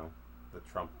around, the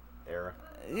Trump era.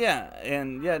 Yeah,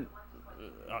 and yet...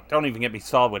 don't even get me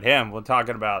started with him. We're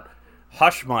talking about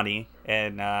hush money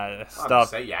and stuff.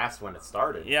 Say yes when it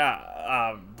started.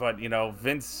 Yeah, but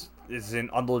Vince is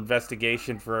under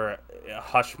investigation for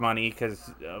hush money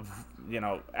because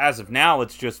as of now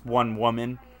it's just one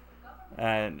woman,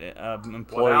 an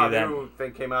employee Well, now that a new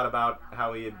thing came out about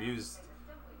how he abused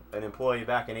an employee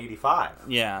back in '85.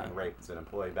 Yeah. And raped an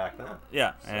employee back then.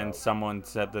 yeah, So, and someone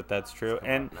said that that's true,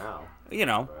 and now, you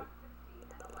but,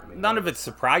 none of it's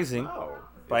surprising. No.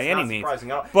 By It's any not means.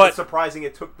 surprising at all. But- It's surprising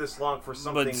it took this long for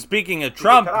something. But speaking of to get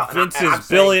Trump, cut out. And I'm Vince's saying-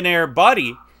 billionaire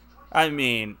buddy, I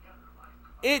mean,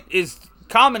 it is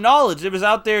common knowledge. It was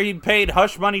out there he paid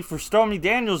hush money for Stormy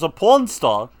Daniels, a porn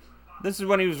star. This is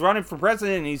when he was running for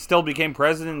president, and he still became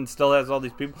president and still has all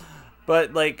these people.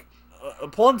 But, like, a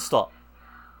porn star.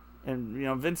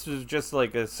 and Vince was just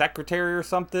like a secretary or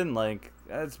something. Like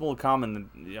that's more common than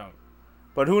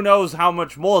But who knows how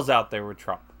much more is out there with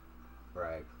Trump?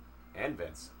 Right, and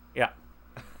Vince. Yeah,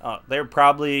 they're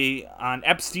probably on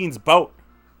Epstein's boat.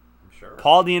 I'm sure.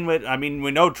 Partying with. I mean,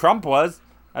 we know Trump was.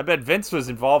 I bet Vince was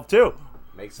involved too.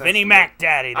 Makes sense. Vinnie Mac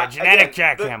Daddy, the genetic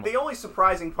jackhammer. The only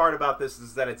surprising part about this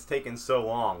is that it's taken so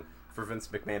long for Vince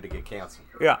McMahon to get canceled.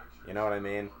 Yeah. You know what I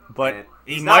mean? But and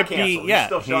he he's might not canceled. be. Yeah, he's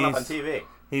still showing up on TV.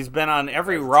 He's been on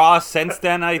every Raw since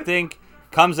then. I think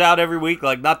comes out every week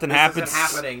like nothing happens. Isn't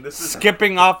happening. This is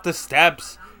skipping off the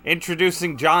steps,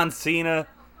 introducing John Cena.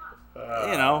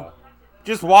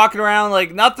 Just walking around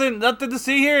like nothing to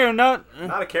see here. Not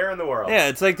a care in the world. Yeah,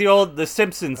 it's like the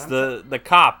Simpsons, the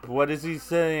cop. What does he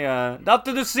say?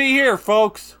 Nothing to see here,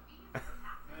 folks.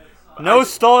 No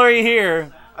story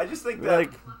here. I just think that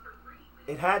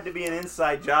it had to be an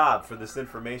inside job for this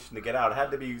information to get out. It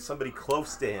had to be somebody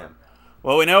close to him.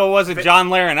 Well, we know it wasn't John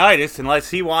Laurinaitis unless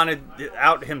he wanted it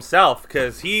out himself,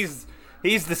 because he's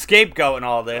the scapegoat in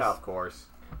all this. Yeah, of course.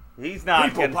 He's not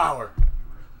People power.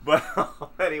 But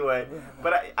anyway,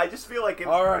 I just feel like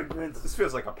this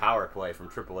feels like a power play from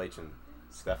Triple H and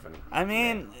Stephanie. I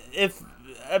mean, it's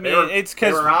because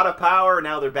they were out of power.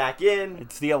 Now they're back in.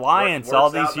 It's the alliance. All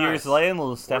these years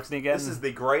later, Stephanie getting. This is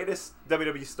the greatest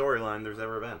WWE storyline there's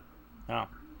ever been. Oh.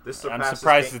 I'm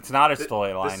surprised it's not a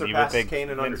storyline. This surpasses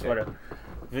Kane and Undertaker.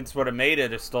 Vince would have made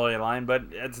it a storyline, but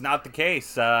it's not the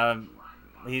case.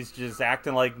 He's just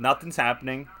acting like nothing's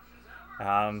happening.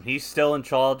 He's still in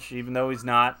charge, even though he's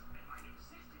not.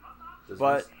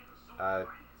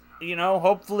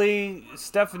 Hopefully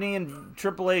Stephanie and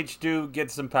Triple H do get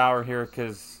some power here,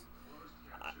 because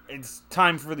it's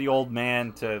time for the old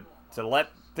man to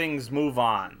let things move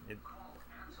on.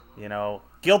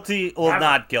 Guilty or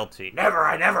not guilty.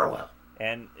 I never will.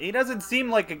 And he doesn't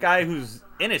seem like a guy who's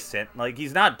innocent. Like,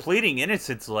 he's not pleading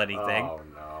innocence or anything. Oh,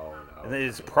 no. And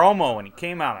his promo when he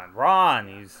came out on Raw, and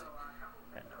he's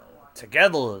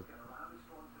together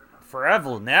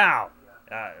forever now.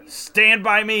 Stand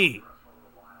by me.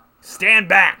 Stand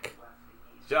back.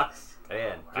 Just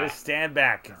stand back. Just stand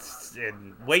back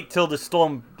and wait till the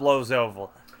storm blows over.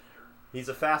 He's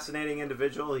a fascinating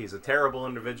individual. He's a terrible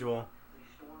individual.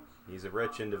 He's a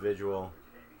rich individual.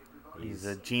 He's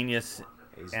a genius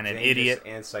and an genius idiot.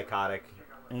 And psychotic.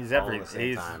 He's everything.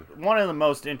 He's one of the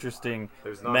most interesting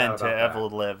men to ever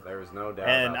live. There is no doubt.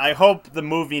 And I hope the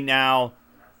movie now,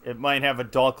 it might have a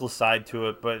darker side to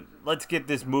it, but let's get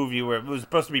this movie where it was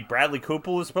supposed to be Bradley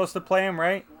Cooper was supposed to play him,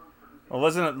 right? Or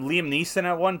wasn't it Liam Neeson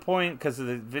at one point because of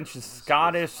the Vince is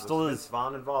Scottish? Was Vince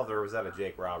Vaughn involved, or was that a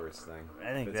Jake Roberts thing?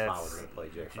 I think Vince Vaughn was going to play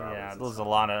Jake Roberts. Yeah, there's a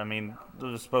lot of. I mean, there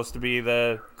was supposed to be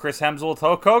the Chris Hemsworth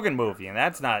Hulk Hogan movie, and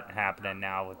that's not happening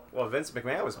now. Well, Vince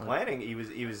McMahon was planning. He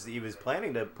was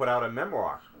planning to put out a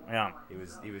memoir. Yeah. He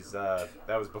was. That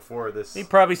was before this. He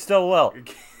probably still will.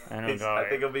 I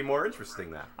think it'll be more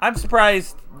interesting then. I'm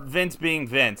surprised Vince being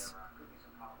Vince,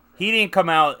 he didn't come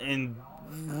out and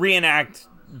reenact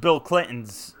Bill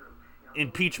Clinton's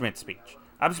impeachment speech.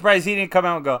 I'm surprised he didn't come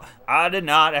out and go, I did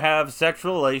not have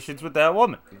sexual relations with that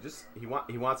woman. He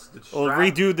wants to distract. Or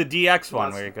redo the DX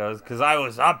one where he goes, because I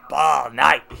was up all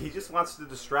night. He just wants to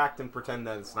distract and pretend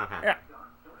that it's not happening.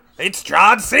 Yeah. It's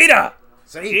John Cena.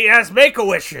 See? He has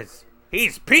make-a-wishes.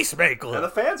 He's Peacemaker. And the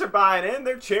fans are buying in.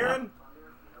 They're cheering. Yeah.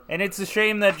 And it's a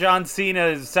shame that John Cena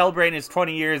is celebrating his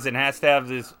 20 years and has to have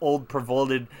this old,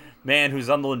 perverted man who's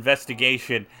under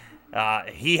investigation.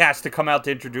 He has to come out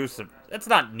to introduce him. That's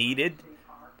not needed.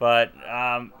 But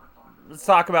let's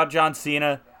talk about John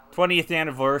Cena, 20th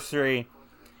anniversary.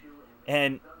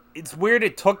 And it's weird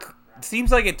it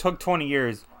seems like it took 20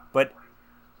 years, but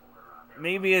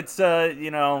maybe it's,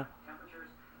 a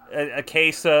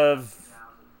case of,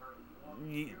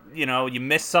 you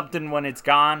miss something when it's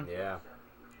gone. Yeah.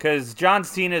 Because John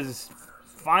Cena's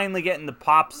finally getting the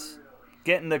pops,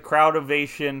 getting the crowd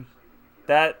ovation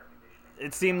that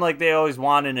it seemed like they always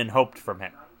wanted and hoped from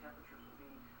him.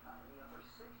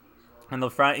 And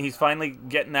he's finally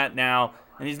getting that now.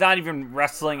 And he's not even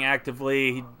wrestling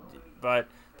actively, but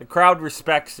the crowd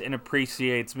respects and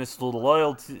appreciates Mr.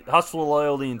 Hustler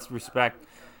loyalty and respect.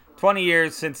 20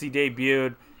 years since he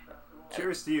debuted.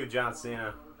 Cheers to you, John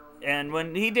Cena. And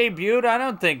when he debuted, I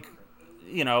don't think,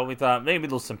 we thought maybe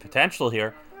there's some potential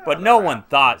here. But no one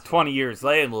thought 20 years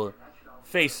later,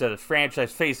 face of the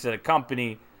franchise, face of the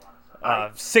company,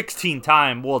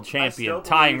 16-time world champion,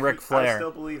 tying Ric Flair. I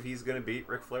still believe he's going to beat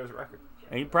Ric Flair's record.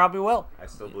 And he probably will. I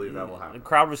still believe that will happen. The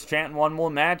crowd was chanting one more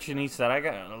match, and he said,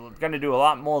 I'm going to do a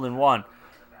lot more than one.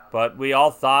 But we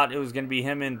all thought it was going to be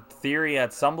him in theory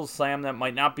at SummerSlam. That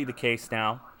might not be the case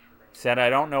now. He said, I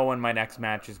don't know when my next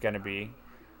match is going to be.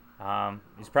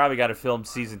 He's probably got to film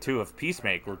season 2 of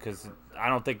Peacemaker because I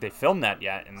don't think they filmed that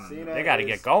yet, and they got to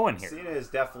get going here. Cena is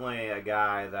definitely a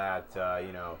guy that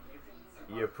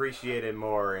you appreciated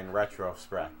more in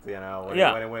retrospect.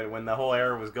 When the whole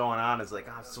era was going on, it's like,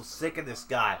 I'm so sick of this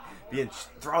guy being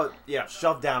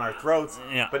shoved down our throats.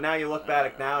 Yeah. But now you look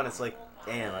back now, and it's like,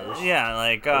 damn, I wish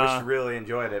you really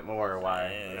enjoyed it more while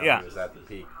he was at the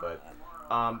peak.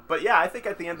 But yeah, I think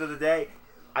at the end of the day,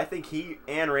 I think he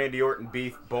and Randy Orton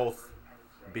both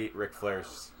beat Ric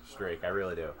Flair's streak. I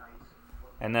really do.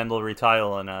 And then they'll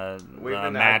retire in a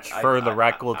match for the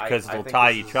record because they'll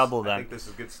tie each other then. I think this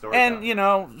is a good story.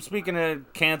 And, speaking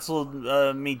of canceled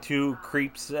Me Too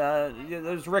creeps,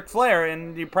 there's Ric Flair,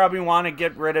 and you probably want to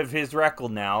get rid of his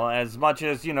record now. As much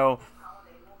as, you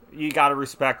got to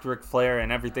respect Ric Flair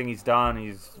and everything he's done.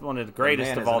 He's one of the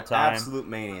greatest of all time. Absolute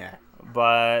maniac.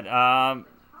 But,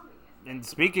 and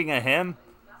speaking of him,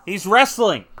 he's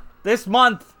wrestling this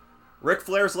month. Ric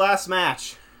Flair's last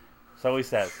match. So he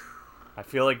says. I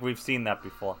feel like we've seen that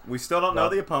before. We still don't know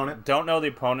the opponent. Don't know the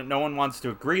opponent. No one wants to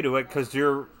agree to it because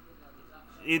you're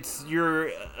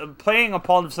playing a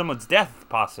part of someone's death,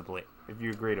 possibly, if you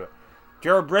agree to it.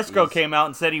 Gerald Briscoe came out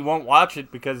and said he won't watch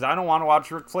it because I don't want to watch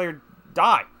Ric Flair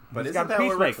die. But isn't that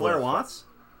what Ric Flair wants?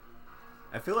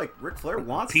 I feel like Ric Flair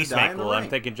wants to die in the ring. I'm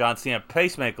thinking John Cena,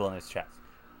 pacemaker in his chest.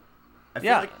 I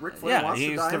feel like Ric Flair wants to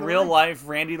die in the ring. He's the real life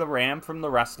Randy the Ram from The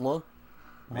Wrestler.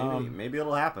 Maybe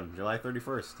it'll happen July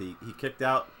 31st. He kicked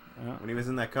out when he was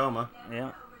in that coma.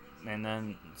 Yeah, and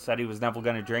then said he was never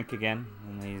going to drink again,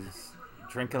 and he's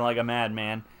drinking like a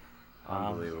madman.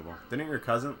 Unbelievable. Didn't your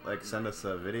cousin send us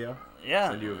a video? Yeah.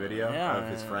 Send you a video of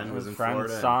his friend was in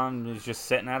Florida. His son was just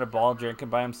sitting at a bar drinking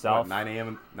by himself. 9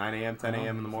 a.m., 10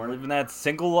 a.m. in the morning? Living that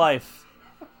single life.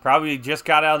 Probably just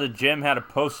got out of the gym, had a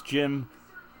post-gym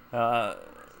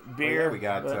beer. We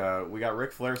got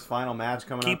Ric Flair's final match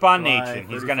coming up. Keep on naching.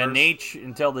 He's going to nach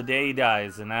until the day he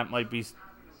dies, and that might be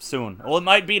soon. Well, it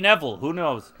might be Neville. Who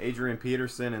knows? Adrian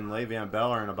Peterson and Le'Veon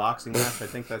Bell are in a boxing match, I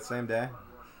think that same day.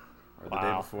 Or the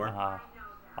day before.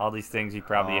 All these things you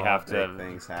probably have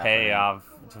to pay off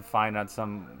to find on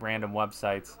some random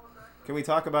websites. Can we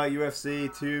talk about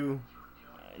UFC 2?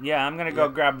 Yeah, I'm going to go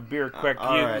grab a beer quick.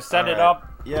 Set it up.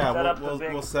 up. Yeah,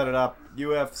 we'll set it up.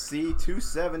 UFC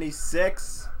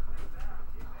 276.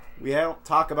 We don't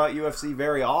talk about UFC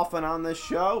very often on this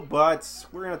show, but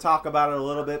we're going to talk about it a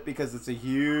little bit because it's a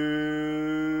huge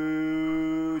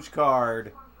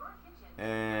card.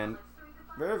 And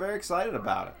very, very excited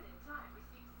about it.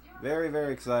 Very,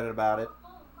 very excited about it.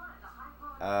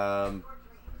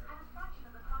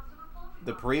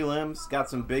 The prelims got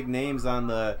some big names on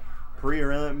the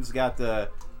prelims. Got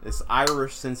this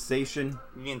Irish sensation.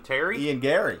 Ian Terry? Ian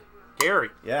Gary. Gary.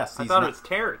 Yes. I thought it was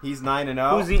Terry. He's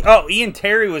 9-0. Who's he? Oh, Ian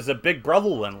Terry was a Big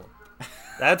Brother winner.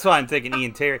 That's why I'm thinking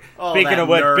Ian Terry. Speaking of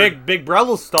what Big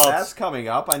Brother stuff. That's coming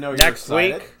up. I know you're next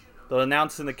excited. Week. They'll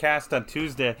announce in the cast on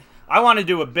Tuesday. I want to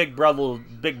do a Big Brother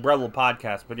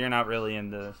podcast, but you're not really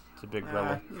into Big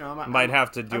Brother. I might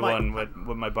have to do one with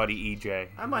my buddy EJ.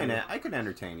 I could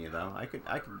entertain you though. I could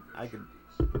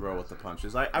roll with the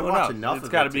punches. I watch enough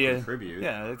of it to contribute.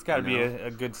 Yeah, it's got to be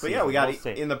a good season. But yeah, we got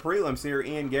in the prelims here,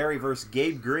 Ian Gary versus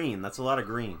Gabe Green. That's a lot of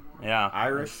green. Yeah.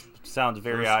 Irish. Sounds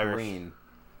very Irish. Green.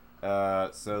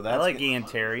 So that's I like Ian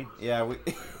Terry. Yeah,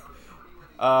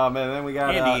 and then we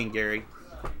got Ian Gary.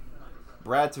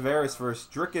 Brad Tavares versus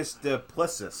Dricus Du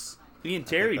Plessis. Ian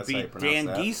Terry beat Dan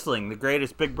Giesling, the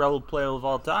greatest Big Brother player of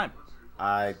all time.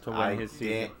 His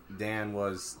season. Dan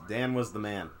was the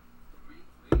man.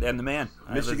 Dan the man.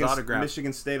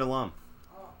 Michigan State alum.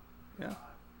 Yeah.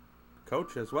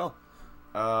 Coach as well.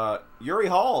 Yuri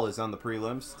Hall is on the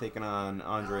prelims, taking on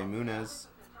Andre Muniz.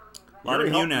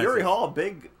 Yuri Hall,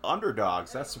 big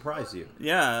underdogs. That surprised you?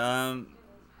 Yeah.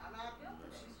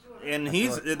 And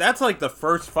that's like the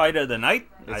first fight of the night.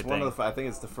 I think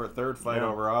it's the third fight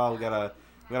overall. We got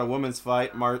a women's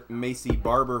fight: Macy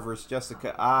Barber versus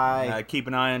Jessica Eye. Keep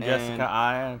an eye on Jessica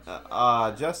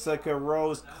Eye. Jessica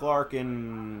Rose Clark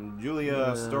and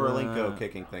Julia Storolenko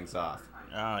kicking things off.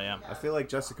 Oh yeah. I feel like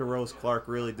Jessica Rose Clark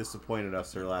really disappointed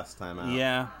us her last time out.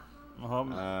 Yeah.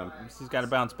 She's got to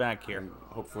bounce back here.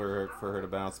 Hope for her to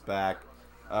bounce back.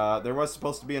 There was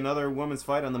supposed to be another women's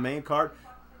fight on the main card.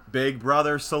 Big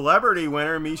Brother celebrity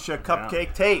winner Miesha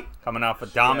Cupcake Tate. Coming off a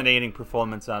dominating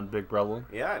performance on Big Brother.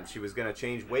 Yeah, and she was going to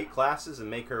change weight classes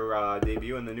and make her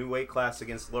debut in the new weight class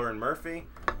against Lauren Murphy.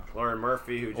 Lauren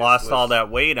Murphy, who just lost all that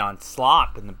weight on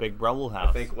slop in the Big Brother house.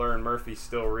 I think Lauren Murphy's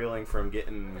still reeling from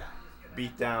getting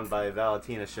beat down by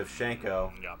Valentina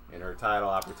Shevchenko in her title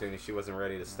opportunity. She wasn't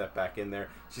ready to step back in there.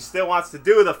 She still wants to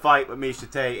do the fight with Miesha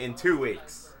Tate in 2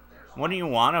 weeks. Wouldn't you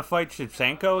want to fight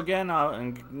Shevchenko again?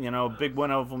 And big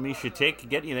win over Misha Tate could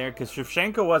get you there because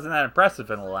Shevchenko wasn't that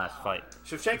impressive in the last fight.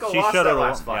 Shevchenko She lost that should've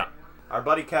last won, fight. Our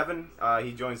buddy Kevin,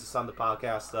 he joins us on the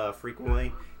podcast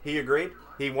frequently. He agreed.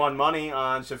 He won money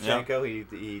on Shevchenko.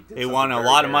 He won a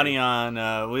lot of money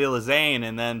on Wheel of Zane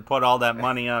and then put all that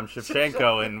money on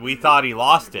Shevchenko, and we thought he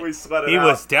lost it. We sweat it he out.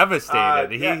 was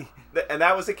devastated. Yeah. And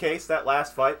that was the case, that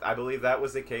last fight. I believe that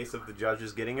was the case of the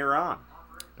judges getting her on.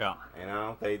 Yeah.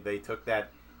 They took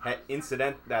that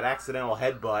accidental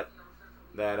headbutt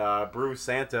that Bruce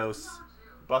Santos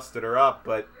busted her up,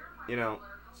 but,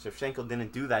 Shevchenko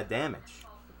didn't do that damage.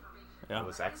 Yeah. It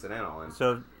was accidental. And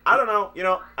So I don't know.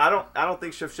 I don't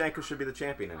think Shevchenko should be the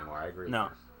champion anymore. I agree with no.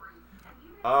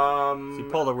 you. He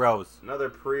pulled a Rose. Another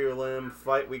prelim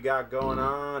fight we got going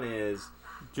on is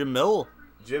Jim Miller.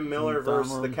 Jim Miller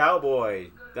versus the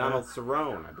Cowboy, Donald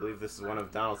Cerrone. I believe this is one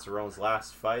of Donald Cerrone's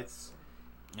last fights.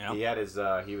 Yeah. He had his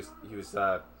he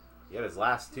had his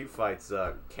last 2 fights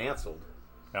canceled.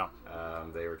 Yeah.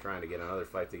 They were trying to get another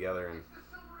fight together, and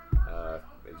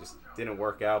it just didn't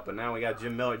work out. But now we got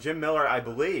Jim Miller. Jim Miller, I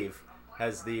believe,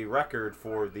 has the record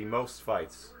for the most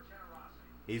fights.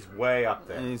 He's way up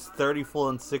there. And he's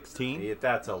 34-16.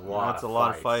 That's a lot. That's a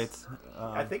lot of fights.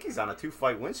 I think he's on a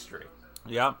 2-fight win streak.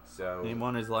 Yeah. So he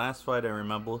won his last fight, I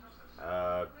remember.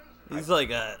 He's I like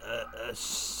a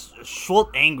short,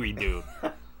 angry dude.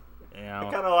 I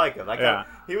kind of like him.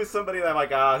 He was somebody that I'm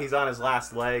like, he's on his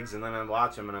last legs, and then I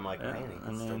watch him, and I'm like, man, he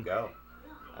can still go.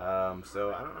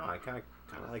 So I don't know. I kind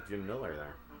of like Jim Miller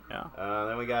there. Yeah.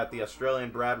 Then we got the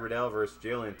Australian Brad Riddell versus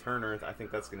Jalen Turner. I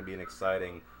think that's going to be an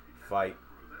exciting fight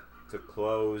to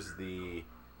close the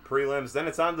prelims. Then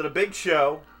it's on to the big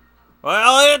show.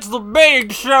 Well, it's the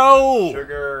big show.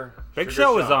 Big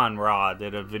Show was on Raw.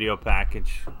 Did a video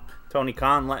package. Tony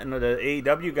Khan letting the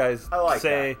AEW guys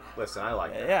say. Listen, I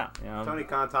like that. Yeah. Tony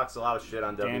Khan talks a lot of shit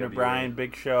on WWE. Daniel Bryan,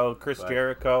 Big Show, Chris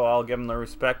Jericho, all give him the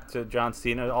respect to John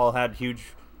Cena. All had huge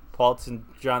parts in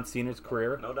John Cena's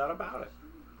career. No doubt about it.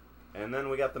 And then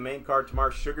we got the main card tomorrow,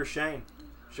 Sugar Shane.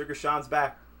 Sugar Sean's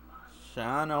back.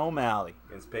 Sean O'Malley.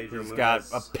 Against Pedro He's Munez. got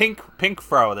a pink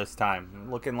fro this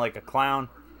time. Looking like a clown.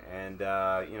 And,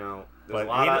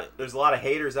 there's a lot of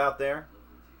haters out there.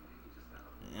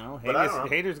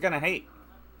 Haters gonna hate.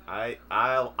 I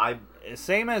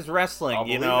Same as wrestling, I'll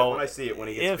believe it when I see it when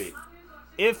he gets beat.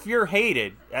 If you're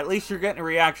hated, at least you're getting a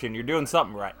reaction. You're doing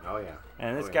something right. Oh yeah.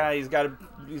 And this guy, he's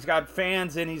got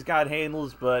fans and he's got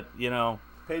handles, but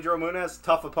Pedro Munez,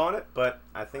 tough opponent, but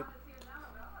I think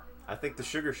the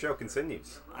Sugar Show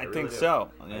continues. I think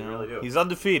so. I really do. He's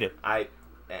undefeated.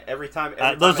 Every time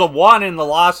there's a 1 in the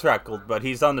loss record, but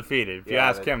he's undefeated. If you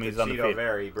ask him, he's undefeated. Cheeto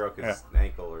Vera, he broke his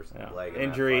ankle or leg.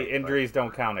 Injuries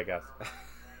don't count, I guess.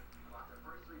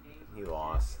 He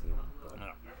lost.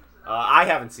 I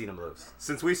haven't seen him lose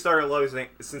since we started losing.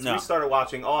 Since we started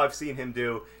watching, all I've seen him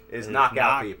do is knock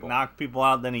people. Knock people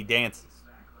out, then he dances.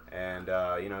 And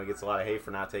he gets a lot of hate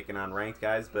for not taking on ranked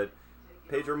guys, but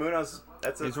Pedro Munez,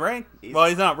 he's ranked. Well,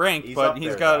 he's not ranked, but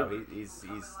he's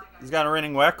got a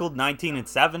winning record,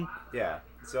 19-7. Yeah.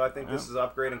 So I think this is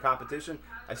upgrading competition.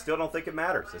 I still don't think it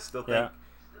matters. I still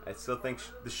think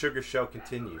the Sugar Show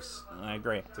continues. I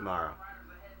agree. Tomorrow.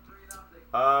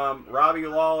 Robbie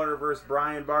Lawler versus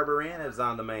Brian Barberena is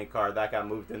on the main card. That got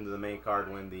moved into the main card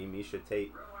when the Misha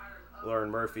Tate, Lauren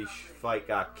Murphy fight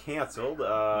got canceled.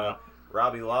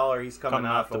 Robbie Lawler, he's coming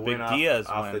off a win off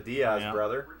the Diaz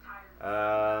brother.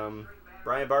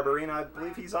 Brian Barberena, I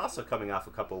believe he's also coming off a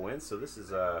couple wins, so this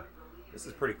is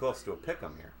pretty close to a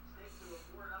pick'em here.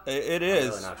 It is.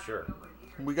 I'm really not sure.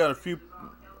 We got a few.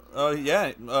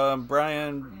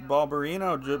 Brian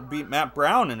Barberena beat Matt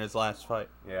Brown in his last fight.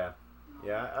 Yeah,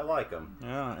 I like him.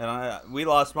 Yeah, and we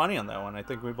lost money on that one. I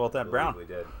think we both had Brown. We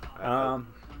did. I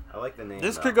like the name.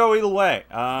 This could go either way.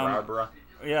 Barbara.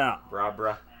 Yeah.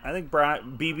 Barbara. I think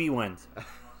BB wins.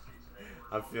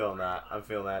 I'm feeling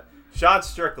that. Sean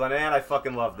Strickland, man, I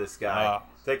fucking love this guy.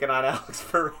 Taking on Alex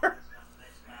Pereira.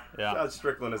 Yeah. Sean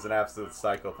Strickland is an absolute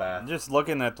psychopath. Just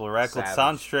looking at the record,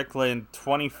 Sean Strickland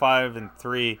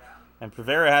 25-3, and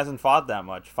Pereira hasn't fought that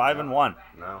much. 5-1.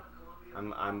 No.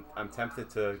 I'm tempted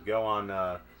to go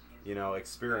on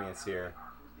experience here.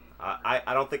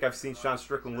 I don't think I've seen Sean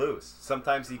Strickland lose.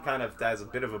 Sometimes he kind of has a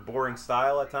bit of a boring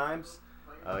style at times.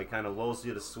 He kind of lulls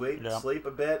you to sleep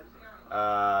a bit.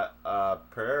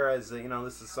 Pereira is,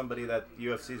 this is somebody that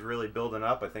UFC is really building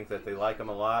up. I think that they like him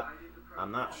a lot.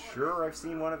 I'm not sure I've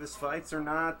seen one of his fights or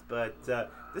not, but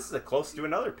this is close to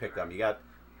another pick'em. You got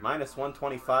minus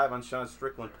 125 on Sean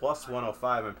Strickland, plus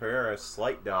 105 on Pereira,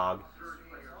 slight dog.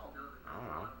 I don't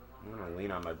know. I'm going to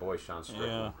lean on my boy Sean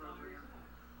Strickland.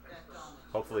 Yeah.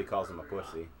 Hopefully he calls him a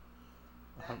pussy.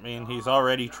 I mean, he's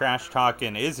already trash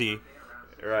talking Izzy.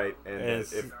 Right, and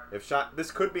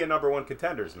this could be a number one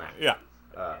contenders match. Yeah,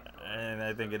 and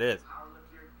I think it is.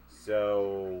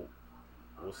 So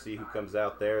we'll see who comes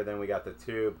out there. Then we got the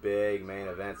two big main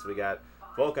events. We got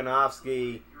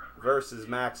Volkanovski versus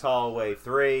Max Holloway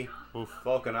 3. Oof.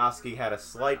 Volkanovski had a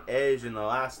slight edge in the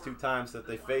last 2 times that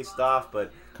they faced off,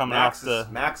 but Max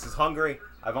is hungry.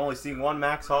 I've only seen one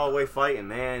Max Holloway fight, and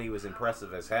man, he was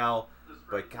impressive as hell.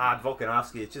 But God,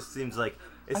 Volkanovski, it just seems like...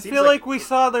 I feel like we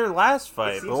saw their last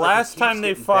fight. The last time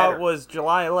they fought was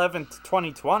July 11th,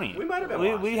 2020. We might have been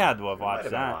watching. We had to have watched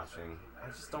that. I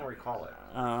just don't recall it.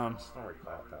 I just don't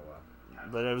recall it that well.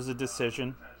 But it was a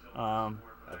decision. I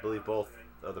believe both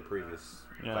of the previous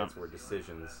fights were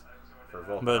decisions for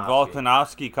Volkanovski. But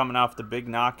Volkanovski coming off the big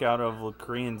knockout of a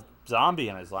Korean Zombie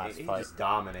in his last fight. He just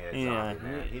dominated Zombie,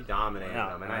 man. He dominated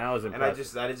him. And that was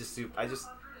impressive.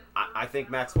 I think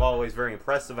Max Holloway is very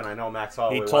impressive, and I know Max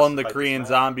Holloway. He turned the Korean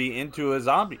Zombie into a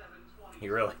zombie. He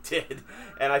really did.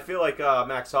 And I feel like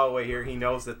Max Holloway here, he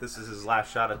knows that this is his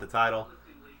last shot at the title.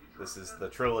 This is the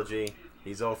trilogy.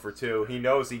 He's 0 for 2. He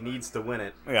knows he needs to win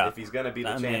it. Yeah. If he's going to be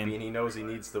the champion, he knows he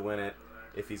needs to win it.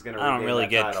 If he's going to I don't really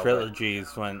get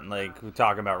trilogies when, like, we're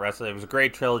talking about wrestling. It was a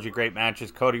great trilogy, great matches.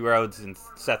 Cody Rhodes and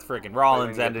Seth freaking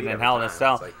Rollins ended in Hell in a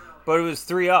Cell. But it was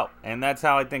 3-0, and that's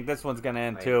how I think this one's going to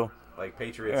end, too. Like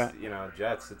Patriots,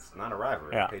 Jets, it's not a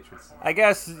rivalry. Yeah. Patriots. I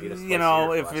guess,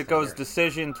 if it goes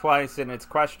decision twice and it's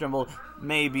questionable,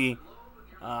 maybe.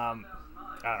 I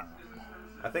don't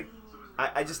know.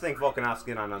 I just think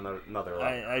Volkanovski on another level.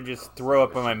 I just threw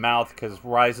up in my mouth because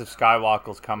Rise of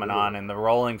Skywalker's coming on, and the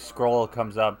rolling scroll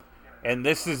comes up. And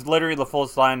this is literally the full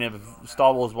line of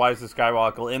Star Wars Rise of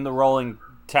Skywalker in the rolling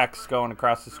text going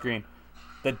across the screen.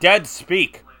 The dead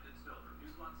speak.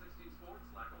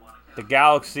 The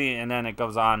galaxy, and then it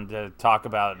goes on to talk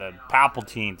about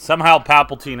Palpatine. Somehow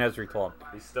Palpatine has returned.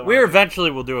 We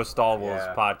eventually will do a Star Wars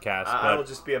podcast. I will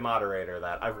just be a moderator of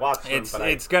that. I've watched them,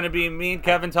 it's going to be me and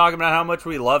Kevin talking about how much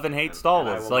we love and hate Star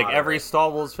Wars, like every Star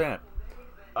Wars fan.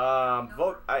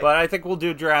 But I think we'll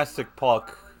do Jurassic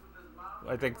Park.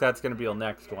 I think that's going to be the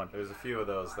next one. There's a few of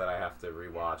those that I have to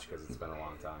rewatch because it's been a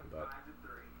long time. But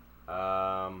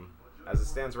as it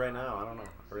stands right now, I don't know.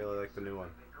 I really like the new one.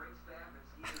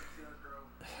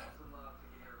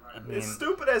 I mean, it's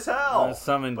stupid as hell,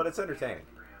 but it's entertaining.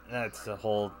 That's a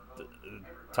whole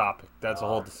topic. That's a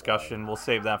whole discussion. We'll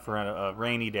save that for a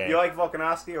rainy day. You like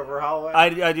Volkanovski over Holloway?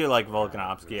 I do like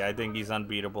Volkanovski. I think he's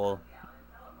unbeatable.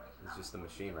 He's just a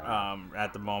machine right now.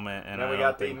 At the moment. And then we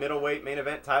got the middleweight main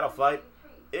event title fight.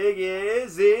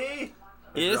 Izzy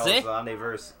Andrade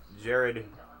versus Jared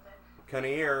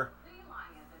Cannonier.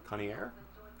 Cannonier.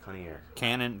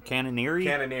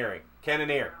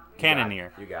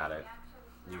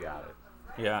 You got it.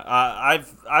 Yeah,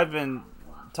 I've been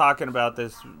talking about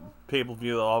this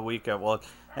pay-per-view all week at work,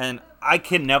 and I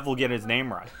can never get his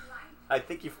name right. I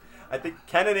think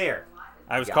Cannonier.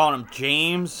 I was calling him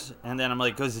James, and then I'm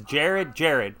like, is it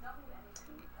Jared?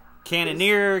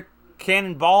 Cannonier,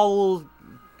 Cannonball,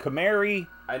 Camary.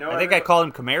 I think I called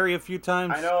him Camary a few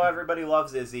times. I know everybody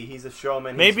loves Izzy. He's a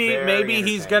showman. Maybe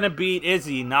he's gonna beat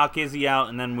Izzy, knock Izzy out,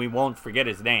 and then we won't forget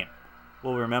his name.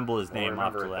 We'll remember his name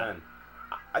after that.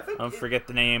 Don't forget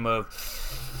the name of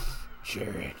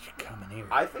Jared Cannonier.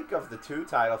 I think of the two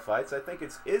title fights, I think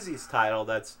it's Izzy's title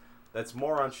that's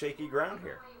more on shaky ground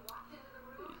here.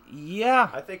 Yeah.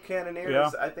 I think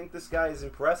Cannonier I think this guy is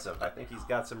impressive. I think he's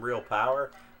got some real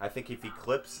power. I think if he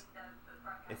clips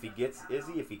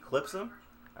him,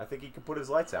 I think he can put his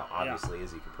lights out. Obviously,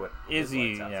 Izzy can put his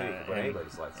lights out too. He can put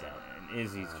anybody's lights out. And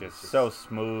Izzy's just so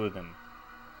smooth and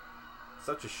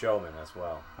such a showman as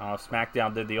well.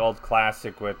 SmackDown did the old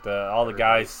classic with all the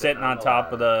guys sitting on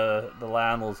top of the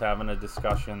ladders having a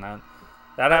discussion.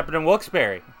 That happened in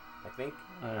Wilkes-Barre. I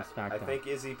think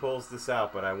Izzy pulls this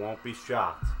out, but I won't be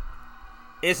shocked.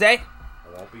 Izzy? I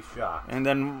won't be shocked. And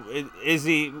then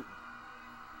Izzy...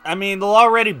 I mean, they're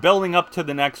already building up to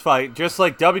the next fight, just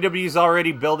like WWE's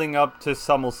already building up to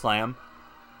SummerSlam.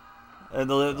 They're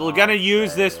going to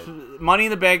use this Money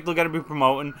in the Bank. They're going to be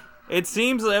promoting. It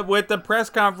seems that with the press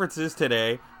conferences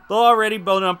today, they're already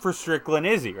building up for Strickland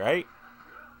Izzy, right?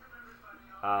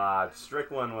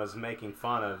 Strickland was making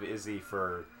fun of Izzy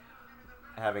for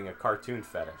having a cartoon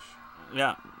fetish.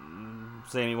 Yeah,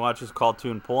 saying he watches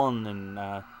cartoon porn,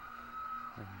 and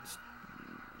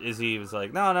Izzy was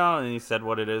like, no, and he said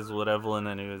what it is, whatever, and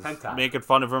then he was making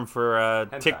fun of him for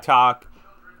TikTok.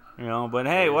 But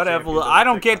hey, whatever. I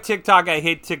don't get TikTok. I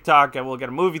hate TikTok. I will get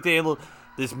a movie theater.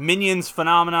 This Minions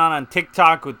phenomenon on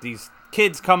TikTok with these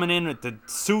kids coming in with the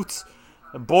suits,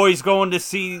 the boys going to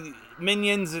see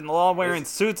minions and all wearing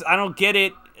suits. I don't get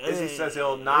it. Izzy says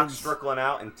he'll knock Strickland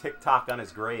out and TikTok on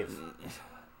his grave.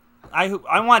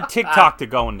 I want TikTok to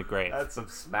go in the grave. That's some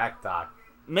smack talk.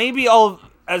 Maybe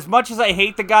as much as I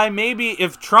hate the guy, maybe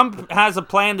if Trump has a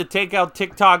plan to take out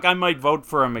TikTok, I might vote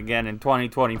for him again in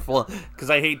 2024 because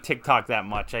I hate TikTok that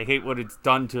much. I hate what it's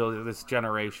done to this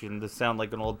generation. To sound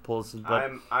like an old person,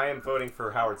 but I am voting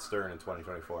for Howard Stern in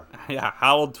 2024. Yeah,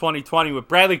 Howard 2020 with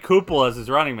Bradley Cooper as his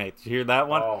running mate. Did you hear that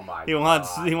one? Oh my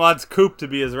God. He wants Coop to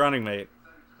be his running mate.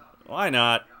 Why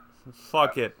not?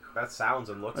 Fuck it. That sounds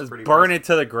and looks pretty. Burn it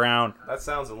to the ground. That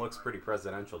sounds and looks pretty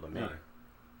presidential to me. Yeah.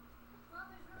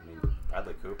 I mean,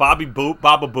 Bradley Cooper.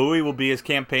 Baba Booey will be his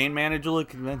campaign manager.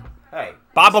 Hey,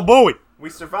 Baba Booey. We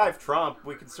survived Trump.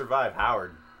 We could survive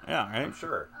Howard. Yeah, right. I'm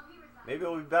sure. Maybe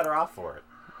we'll be better off for it.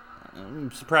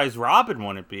 I'm surprised Robin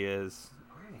wouldn't be his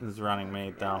running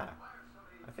mate, though. Yeah.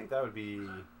 I think that would be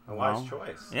a wise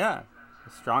choice. Yeah, a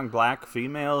strong black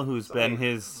female who's been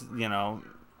his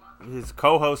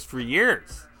co-host for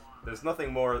years. There's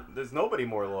nobody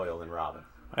more loyal than Robin.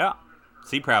 Yeah.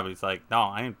 C probably's like, no,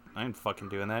 I ain't fucking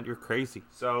doing that. You're crazy.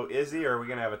 So Izzy, or are we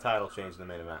gonna have a title change in the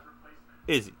main event?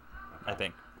 Izzy, okay. I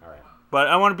think. All right. But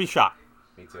I want to be shocked.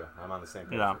 Me too. I'm on the same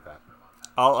page with that.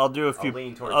 I'll do a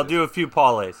few. I'll do a few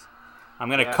parlays. I'm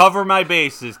gonna cover my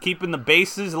bases, keeping the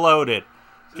bases loaded,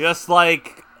 just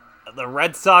like the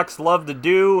Red Sox love to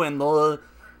do, and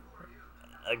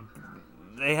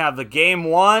they have the game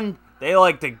one. They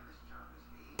like to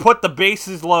put the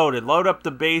bases loaded, load up the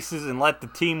bases, and let the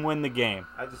team win the game.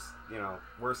 I just,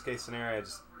 worst case scenario, I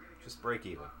just break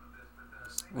even.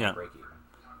 Break even.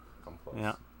 Come close.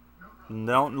 Yeah.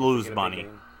 Don't lose money.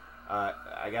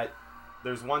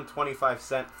 There's one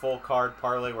 25-cent full card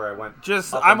parlay where I went.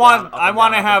 I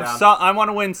want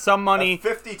to win some money.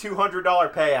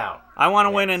 $5,200 payout. I want to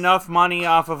win enough money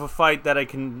off of a fight that I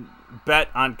can bet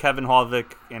on Kevin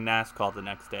Harvick in NASCAR the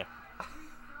next day.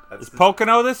 Is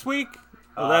Pocono this week?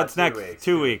 Well, that's next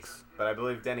 2 weeks. But I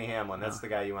believe Denny Hamlin, that's the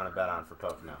guy you want to bet on for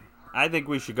Pocono. I think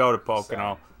we should go to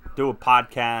Pocono, do a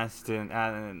podcast,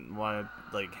 and want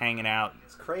to, hanging out.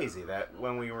 It's crazy that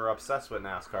when we were obsessed with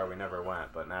NASCAR, we never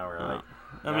went, but now we're like...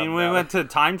 we went to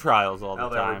time trials all the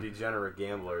time. Now that we're degenerate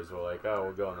gamblers, we're like, oh,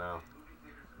 we'll go now.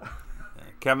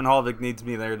 Kevin Harvick needs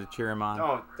me there to cheer him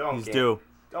on. He's due.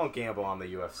 Don't gamble on the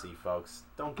UFC, folks.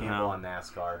 Don't gamble on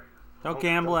NASCAR. Don't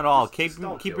gamble at all. Keep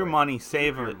your money.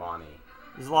 Save it.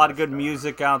 There's a lot of good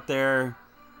music out there.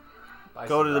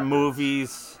 Go to the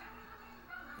movies.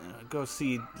 Go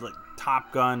see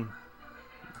Top Gun.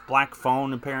 Black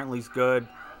Phone apparently is good.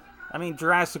 I mean,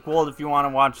 Jurassic World if you want to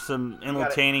watch some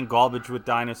entertaining garbage with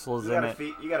dinosaurs in it.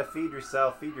 You got to feed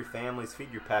yourself, feed your families,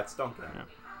 feed your pets. Don't gamble.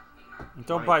 Yeah.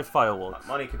 Don't buy fireworks.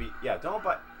 Money could be... Yeah, don't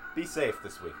buy... Be safe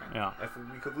this weekend. Yeah. If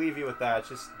we could leave you with that,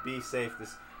 just be safe.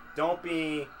 Don't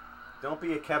be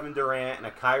a Kevin Durant and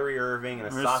a Kyrie Irving and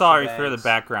a Sasha Banks. Sorry for the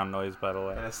background noise, by the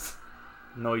way.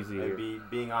 Noisy. Maybe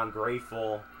being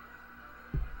ungrateful.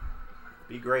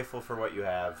 Be grateful for what you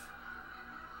have.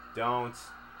 Don't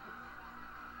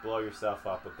blow yourself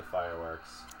up with the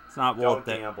fireworks. It's not worth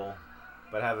it. Don't gamble,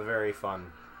 but have a very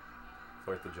fun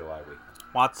 4th of July weekend.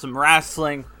 Watch some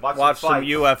wrestling. Watch some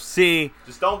UFC.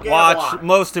 Just don't gamble.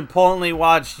 Most importantly,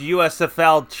 watch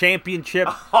USFL Championship.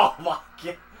 Oh my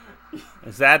God!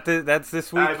 Is that's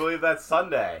this week? I believe that's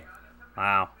Sunday.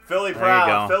 Wow. Philly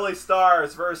Proud, Philly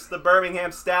Stars versus the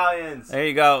Birmingham Stallions. There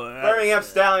you go. Birmingham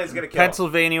Stallions gonna kill.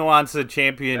 Pennsylvania wants a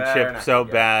championship so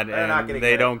bad, and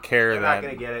they don't care that. They're not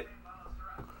gonna get it.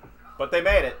 But they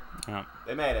made it. Yeah.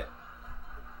 They made it.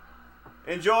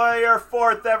 Enjoy your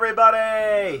 4th,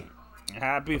 everybody.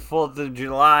 Happy 4th of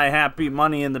July. Happy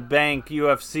Money in the Bank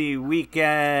UFC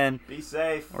weekend. Be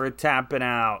safe. We're tapping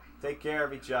out. Take care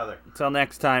of each other. Until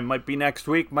next time. Might be next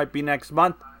week. Might be next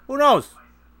month. Who knows?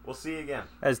 We'll see you again.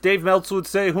 As Dave Meltzer would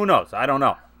say, who knows? I don't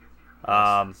know.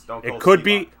 It could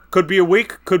be a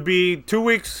week. Could be 2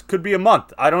 weeks. Could be a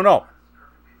month. I don't know.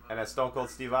 And as Stone Cold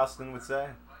Steve Austin would say,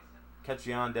 catch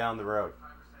you on down the road.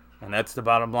 And that's the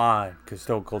bottom line. Because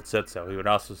Stone Cold said so. He would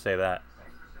also say that.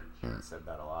 He said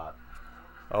that a lot.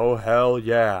 Oh, hell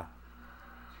yeah.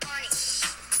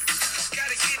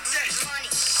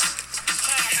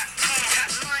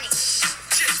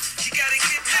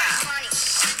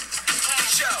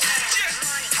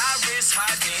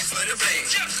 High gain for the bank.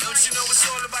 Don't you know it's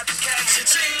all about the cash and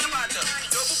chain? About the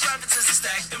double profits as I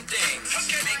stack them things.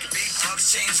 Make big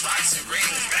bucks, change rocks and rings.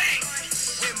 Bang!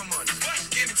 Where my money?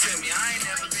 Give it to me. I ain't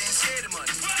never been scared of money.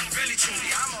 Really,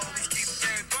 truly, I'm always keep it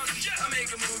very funky. I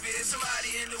make a movie, there's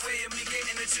somebody in the way of me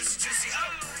getting the juicy, juicy.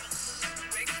 Oh!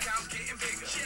 Bank account getting bigger.